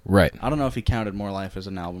albums. Right. I don't know if he counted More Life as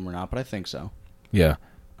an album or not, but I think so. Yeah.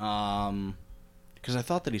 Because I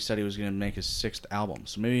thought that he said he was going to make his 6th album,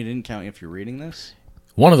 so maybe he didn't count If You're Reading This.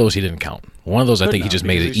 One of those he didn't count. One of those I think he just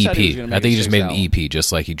made an because he said he was EP. gonna I make think he a just made an sixth EP,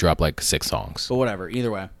 just like he dropped like 6 songs. But whatever.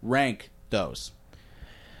 Either way, rank those.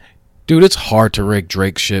 Dude, it's hard to rank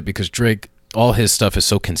Drake shit because Drake, all his stuff is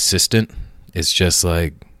so consistent. It's just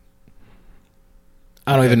like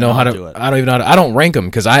I don't even know how to. I don't even know how to. I don't rank them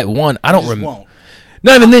because I don't Won't.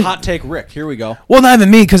 Not even then. Hot take, Rick. Here we go. Well, not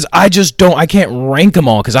even me because I just don't. I can't rank them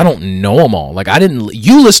all because I don't know them all. Like I didn't.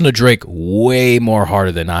 You listen to Drake way more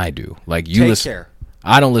harder than I do. Like you Take listen. Care.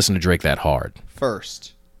 I don't listen to Drake that hard.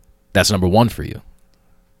 First, That's number 1 for you.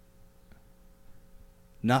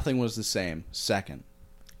 Nothing Was the Same. Second,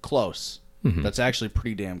 close. Mm-hmm. That's actually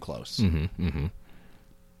pretty damn close. Mm-hmm. Mm-hmm.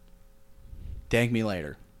 Thank Me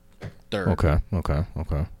Later. Third. Okay.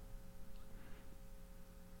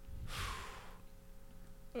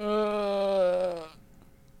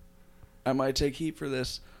 I might take heat for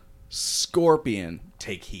this. Scorpion.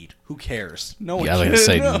 Take heat. Who cares? No one Yeah, I was cares.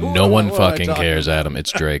 like to say, no one what am I fucking talking cares, about? Adam.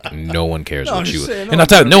 It's Drake. No one cares No, I'm what just you. saying, And I'll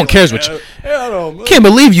tell you, no one cares what you. I Can't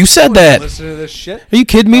believe you said that. Listen to this shit. Are you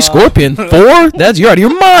kidding me? Scorpion 4? You're out of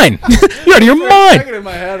your mind. You're out of your For a mind. second in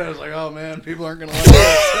my head, I was like, oh man, people aren't going to like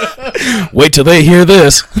this. Wait till they hear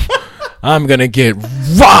this. I'm gonna get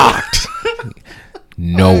rocked.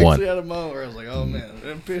 No I one. actually had a moment where I was like, oh man, I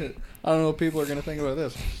don't know what people are going to think about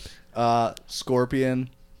this. Scorpion.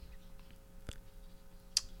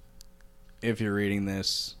 If you're reading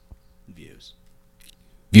this, Views.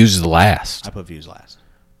 Views is the last. I put Views last.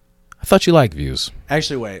 I thought you liked Views.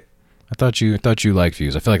 Actually, wait. I thought you liked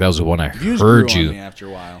Views. I feel like that was the one I Views heard grew you. on me after a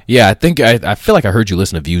while. Yeah, I feel like I heard you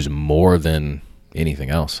listen to Views more than anything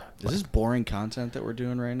else. Is this boring content that we're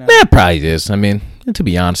doing right now? Yeah, it probably is. I mean, to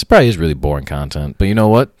be honest, it probably is really boring content. But you know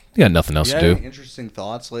what? You got nothing else You to had do. any interesting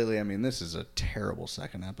thoughts lately? I mean, this is a terrible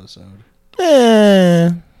second episode.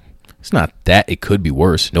 It's not that. It could be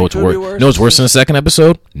worse. No, it's could be worse. worse. No, it's worse than the second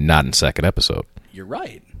episode. Not in the second episode. You're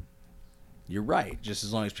right. You're right. Just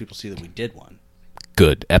as long as people see that we did one.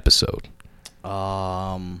 Good episode.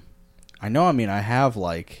 I know. I mean, I had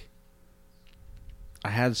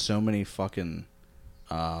so many fucking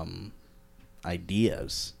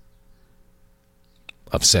ideas.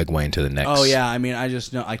 Of segueing to the next. Oh yeah, I mean, I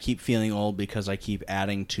just know I keep feeling old because I keep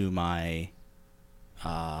adding to my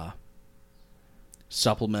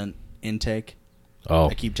supplement intake. Oh,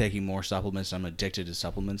 I keep taking more supplements. I'm addicted to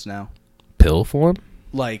supplements now. pill form?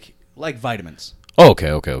 Like vitamins. Oh,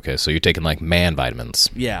 okay. So you're taking like man vitamins.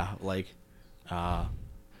 Yeah, like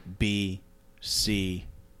B, C,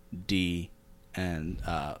 D, and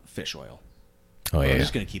fish oil. Oh yeah. I'm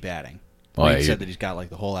just gonna keep adding. Oh, He yeah, said that he's got like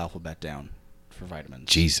the whole alphabet down for vitamins.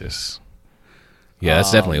 Jesus. Yeah,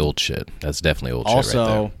 that's definitely old shit. That's definitely old shit right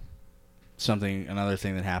there. Also, another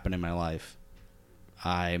thing that happened in my life,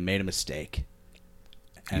 I made a mistake.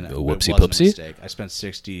 And A it whoopsie wasn't a poopsie? mistake. I spent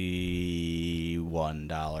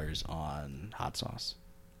 $61 on hot sauce.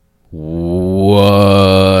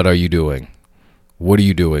 What are you doing? What are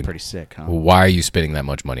you doing? Pretty sick, huh? Why are you spending that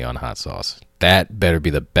much money on hot sauce? That better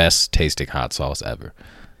be the best tasting hot sauce ever.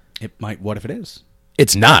 It might. What if it is?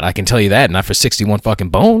 It's not. I can tell you that. Not for 61 fucking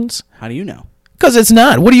bones. How do you know? Because it's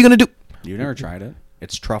not. What are you going to do? You've never tried it.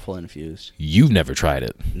 It's truffle infused. You've never tried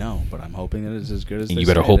it. No, but I'm hoping that it's as good as And they you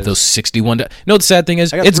better say hope it those is. 61... No, the sad thing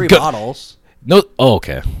is, I got it's 3 good. bottles. No, oh,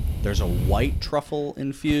 okay. There's a white truffle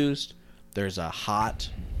infused. There's a hot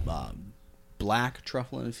black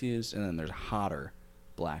truffle infused, and then there's a hotter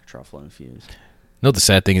black truffle infused. No, the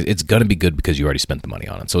sad thing is, it's going to be good because you already spent the money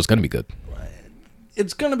on it. So it's going to be good.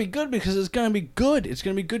 It's going to be good because it's going to be good. It's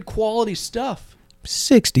going to be good quality stuff.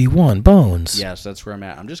 61 bones. Yes, that's where I'm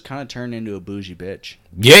at. I'm just kind of turning into a bougie bitch.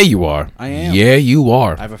 Yeah, you are. I am. Yeah, you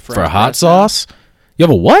are. I have a French For a hot press sauce? You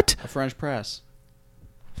have a what? A French press.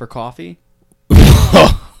 For coffee.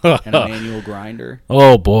 And a manual grinder.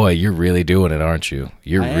 Oh, boy. You're really doing it, aren't you?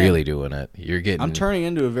 You're I am. really doing it. You're getting... I'm turning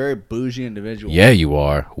into a very bougie individual. Yeah, you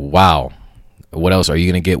are. Wow. What else are you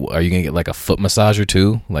gonna get? Are you gonna get like a foot massager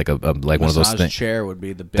too? Like a like one of those Massage things. chair would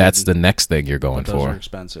be the big. That's the next thing you're going but those for. are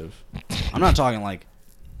expensive. I'm not talking like.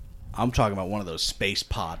 I'm talking about one of those space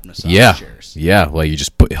pod massage Yeah, chairs. yeah. Like you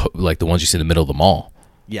just put like the ones you see in the middle of the mall.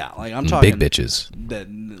 Yeah, like I'm talking Big bitches. that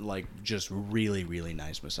like just really really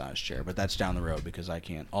nice massage chair, but that's down the road because I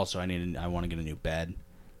can't. Also, I want to get a new bed.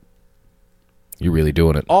 You're really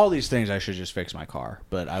doing it. All these things I should just fix my car,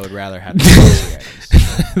 but I would rather have the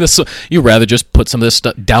items. You'd rather just put some of this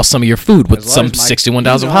stuff, douse some of your food with As long some as my- 61 you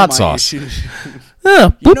of know hot my sauce. issues-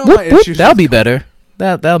 Yeah, You know my issues that'll with be better.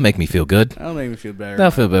 That'll make me feel good. That'll make me feel better. That'll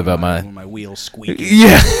feel better about when my wheels squeak.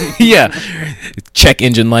 Yeah, yeah. Check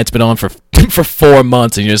engine light's been on for 4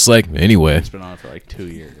 months, and you're just like, anyway, It's been on for like 2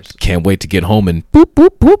 years. can't wait to get home and boop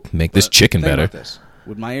boop boop make this chicken Think better. about this.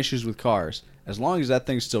 With my issues with cars, as long as that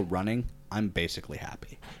thing's still running, I'm basically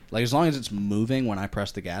happy. Like as long as it's moving when I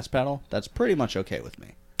press the gas pedal, that's pretty much okay with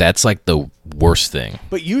me. That's like the worst thing.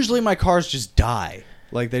 But usually my cars just die.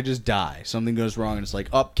 Like they just die. Something goes wrong and it's like,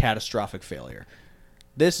 oh, catastrophic failure.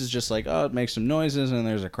 This is just like, oh, it makes some noises and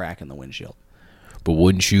there's a crack in the windshield. But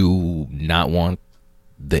wouldn't you not want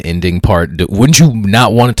the ending part? Wouldn't you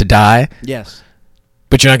not want it to die? Yes.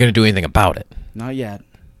 But you're not going to do anything about it. Not yet.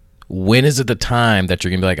 When is it the time that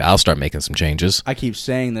you're going to be like, I'll start making some changes? I keep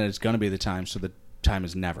saying that it's going to be the time, so the time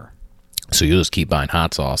is never. So you'll just keep buying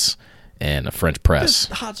hot sauce and a French press.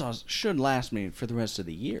 This hot sauce should last me for the rest of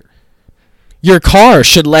the year. Your car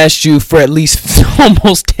should last you for at least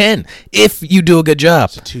almost 10 if you do a good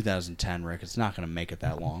job. It's a 2010, Rick. It's not going to make it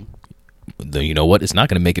that long. Then you know what? It's not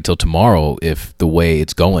going to make it till tomorrow if the way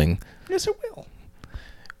it's going. Yes, it will.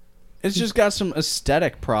 It's just got some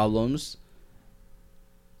aesthetic problems.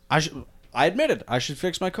 I admit it. I should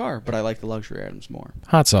fix my car, but I like the luxury items more.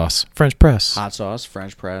 Hot sauce, French press, Hot sauce,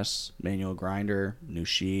 French press, manual grinder, new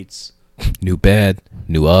sheets. new bed,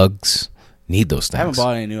 new Uggs. Need those things. I haven't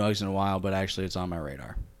bought any new Uggs in a while, but actually it's on my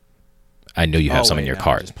radar. I know you have some wait, in your no, I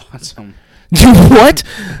cart. just bought some. What?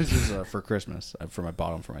 This is for Christmas. I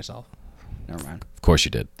bought them for myself. Never mind. Of course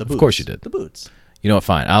you did. The boots. Of course you did. The boots. You know what?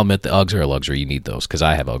 Fine. I'll admit the Uggs are a luxury. You need those because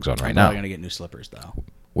I have Uggs on right I'm now. probably going to get new slippers, though.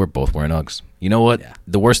 We're both wearing Uggs. You know what? Yeah.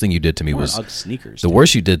 The worst thing you did to me I'm was wearing Ugg sneakers. the dude.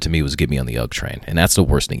 worst you did to me was get me on the Ugg train, and that's the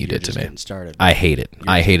worst thing you You're did to just me. getting started. I hate it. You're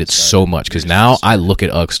I just hate getting it so started. much because You're now just I getting look at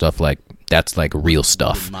Ugg stuff like that's like real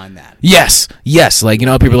stuff. Wouldn't mind that. Yes, yes. Like you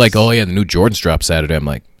know, how people are like, "Oh yeah, the new Jordans dropped Saturday." I'm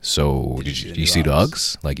like, "So Did did you you, see the see the new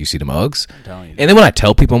Uggs? Like you see them Uggs?" I'm telling you. And then when I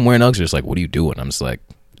tell people I'm wearing Uggs, they're just like, "What are you doing?" I'm just like,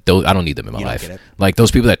 "Those I don't need them in my You don't life." get it. Like those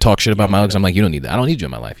people that talk shit about my don't Uggs, get I'm like, "You don't need that. I don't need you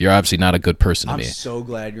in my life. You're obviously not a good person to I'm me." so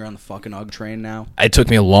glad you're on the fucking Ugg train now. It took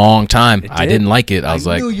me a long time. It I did? didn't like it. I was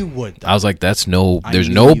like, knew you would. Though. I was like, there's I no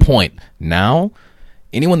knew you point. Now,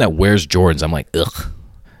 anyone that wears Jordans, I'm like, ugh.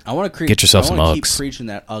 I want to Get yourself some keep Uggs. preaching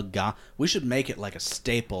that Ugg. We should make it like a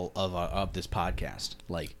staple of this podcast.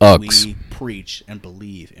 Like Uggs. we preach and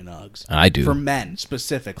believe in Uggs. I do. For men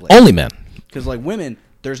specifically, Only men. because like women,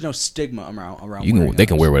 there's no stigma around. You can, wearing they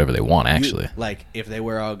can Uggs. wear whatever they want, actually. Like if they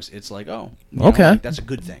wear Uggs, it's like Okay. like, that's a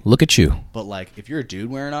good thing. Look at you. But like if you're a dude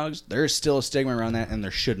wearing Uggs, there is still a stigma around that, and there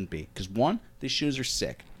shouldn't be. Because one, these shoes are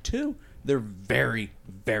sick. Two, they're very,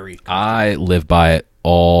 very. I live by it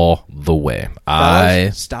all the way.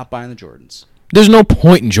 Fellas, stop buying the Jordans. There's no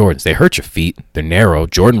point in Jordans. They hurt your feet. They're narrow.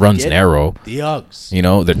 Jordan runs Get narrow. The Uggs. You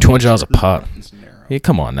know, they're $200 a pop. It's narrow. Yeah,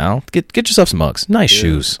 come on now. Get yourself some Uggs. Nice Dude,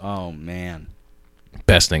 shoes. Oh man.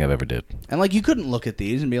 Best thing I've ever did. And like you couldn't look at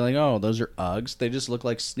these and be like, "Oh, those are Uggs." They just look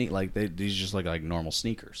like these just look like normal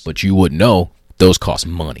sneakers. But you wouldn't know. Those cost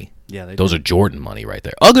money. Yeah, Those are Jordan money right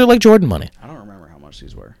there. Uggs are like Jordan money. I don't remember how much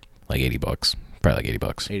these were. Like $80. Probably like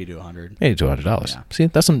 $80. 80 to 100. $80 to $100. Yeah. See,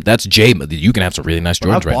 that's Jay. You can have some really nice But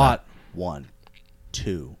I Jordans right now. bought 1,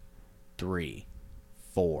 2, 3,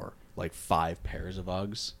 4, like 5 pairs of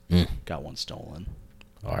Uggs. Got one stolen.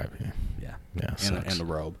 All right. Yeah. Yeah, And sucks. the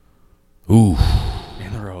robe. Ooh.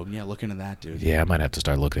 Rogue. Yeah, look into that, dude. Yeah, I might have to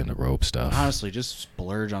start looking into robe stuff. Honestly, just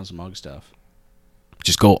splurge on some UGG stuff.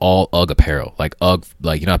 Just go all UGG apparel. Like UGG,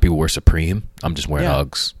 like you know how people wear Supreme? I'm just wearing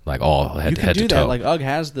Uggs. Like all head You can do to that. toe. Like UGG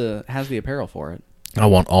has the apparel for it. I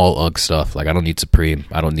want all UGG stuff. Like I don't need Supreme.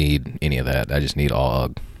 I don't need any of that. I just need all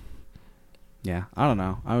UGG. Yeah, I don't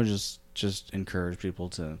know. I would just encourage people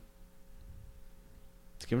to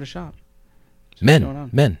give it a shot.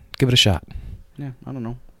 Men, give it a shot. Yeah, I don't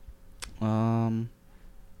know.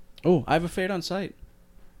 Oh, I have a fade on sight.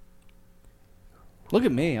 Look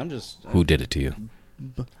at me. I'm just. Who did it to you?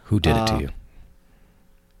 Who did it to you?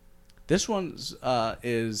 This one's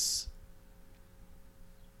is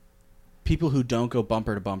people who don't go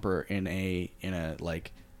bumper to bumper in a you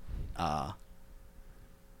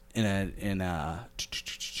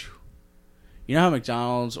know how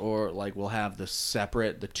McDonald's or like will have the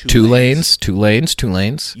separate two lanes? Two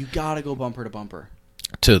lanes. You gotta go bumper to bumper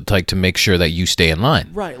To make sure that you stay in line.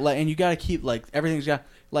 right, like, and you gotta keep like everything's got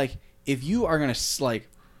like if you are gonna like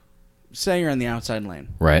say you're in the outside lane,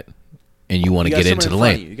 Right. And you want to get into the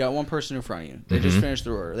lane. You got one person in front of you. They just finished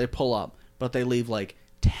their order. They pull up, but they leave like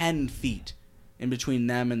 10 feet in between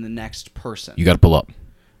them and the next person. You got to pull up.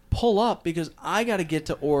 Pull up because I got to get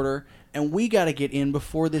to order and we got to get in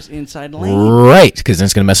before this inside lane. Right, because then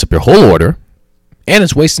it's going to mess up your whole order, and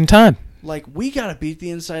it's wasting time. Like, we got to beat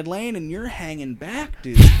the inside lane and you're hanging back,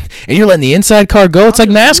 dude. And you're letting the inside car go. It's like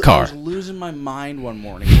I NASCAR. was losing my mind one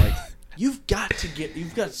morning. Like, you've got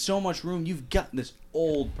so much room. You've got this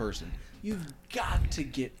old person. You've got to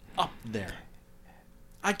get up there.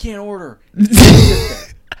 I can't order.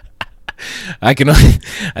 I can.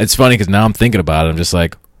 It's funny because now I'm thinking about it. I'm just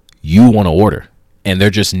like, you want to order, and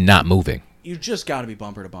they're just not moving. You just got to be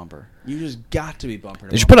bumper to bumper. You just got to be bumper to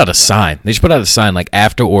bumper. They should put out a sign. They should put out a sign like,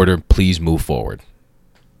 after order, please move forward.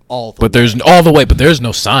 There's all the way, but there's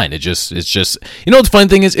no sign. It's just. You know what the funny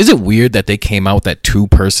thing is? Is it weird that they came out with that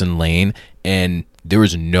 2-person lane and there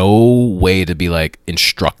was no way to be like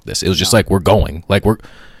instruct this? It was just like, we're going.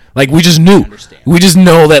 We just knew. We just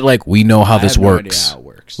know that we know how this works. No idea how it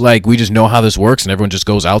works. Like we just know how this works, and everyone just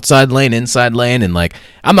goes outside lane, inside lane, and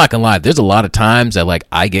I'm not gonna lie. There's a lot of times that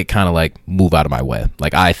I get kind of move out of my way.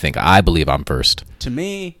 I believe I'm first. To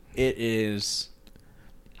me, it is.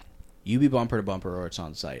 You be bumper to bumper, or it's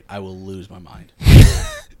on site. I will lose my mind.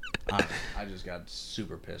 I just got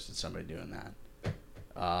super pissed at somebody doing that.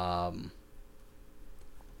 I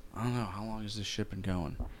don't know. How long has this shit been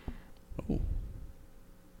going? Oh.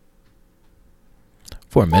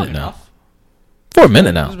 For a minute now. Enough. For a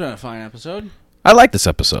minute now. This has been a fine episode. I like this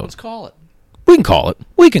episode. Let's call it. We can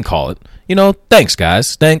call it. You know, thanks,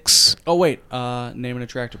 guys. Thanks. Oh, wait. Name an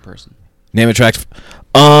attractive person. Name attractive.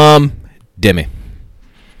 Demi.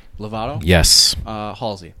 Lovato? Yes.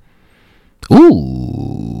 Halsey.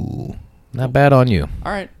 Ooh. Not bad on you.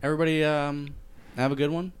 All right. Everybody have a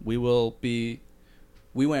good one. We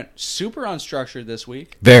went super unstructured this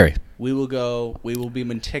week. Very. We will be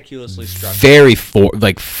meticulously structured. Very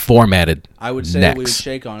formatted. I would say next. we would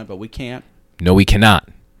shake on it, but we can't. No, we cannot.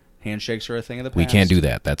 Handshakes are a thing of the past. We can't do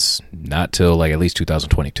that. That's not till at least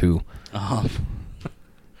 2022. There'll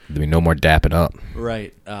be no more dapping up.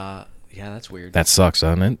 Right. Yeah, that's weird. That sucks,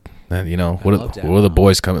 doesn't it? What are the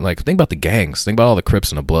boys coming? Think about the gangs. Think about all the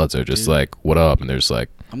Crips and the Bloods. They're just what up? And they're just I'm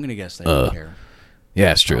gonna guess they don't care.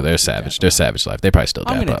 Yeah, it's true. They're savage. They're savage life. They probably still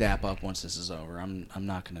dap up. I'm gonna dap up once this is over. I'm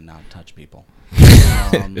not gonna not touch people.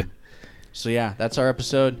 So yeah, that's our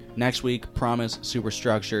episode. Next week, promise, super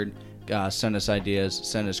structured. Send us ideas.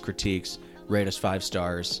 Send us critiques. Rate us 5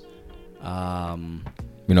 stars.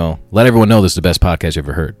 Let everyone know this is the best podcast you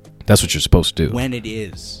ever heard. That's what you're supposed to do. When it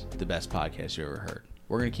is the best podcast you ever heard,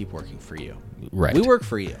 we're gonna keep working for you. Right. We work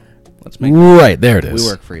for you. Let's make right there. It is. We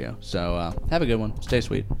work for you. So have a good one. Stay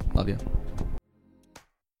sweet. Love you.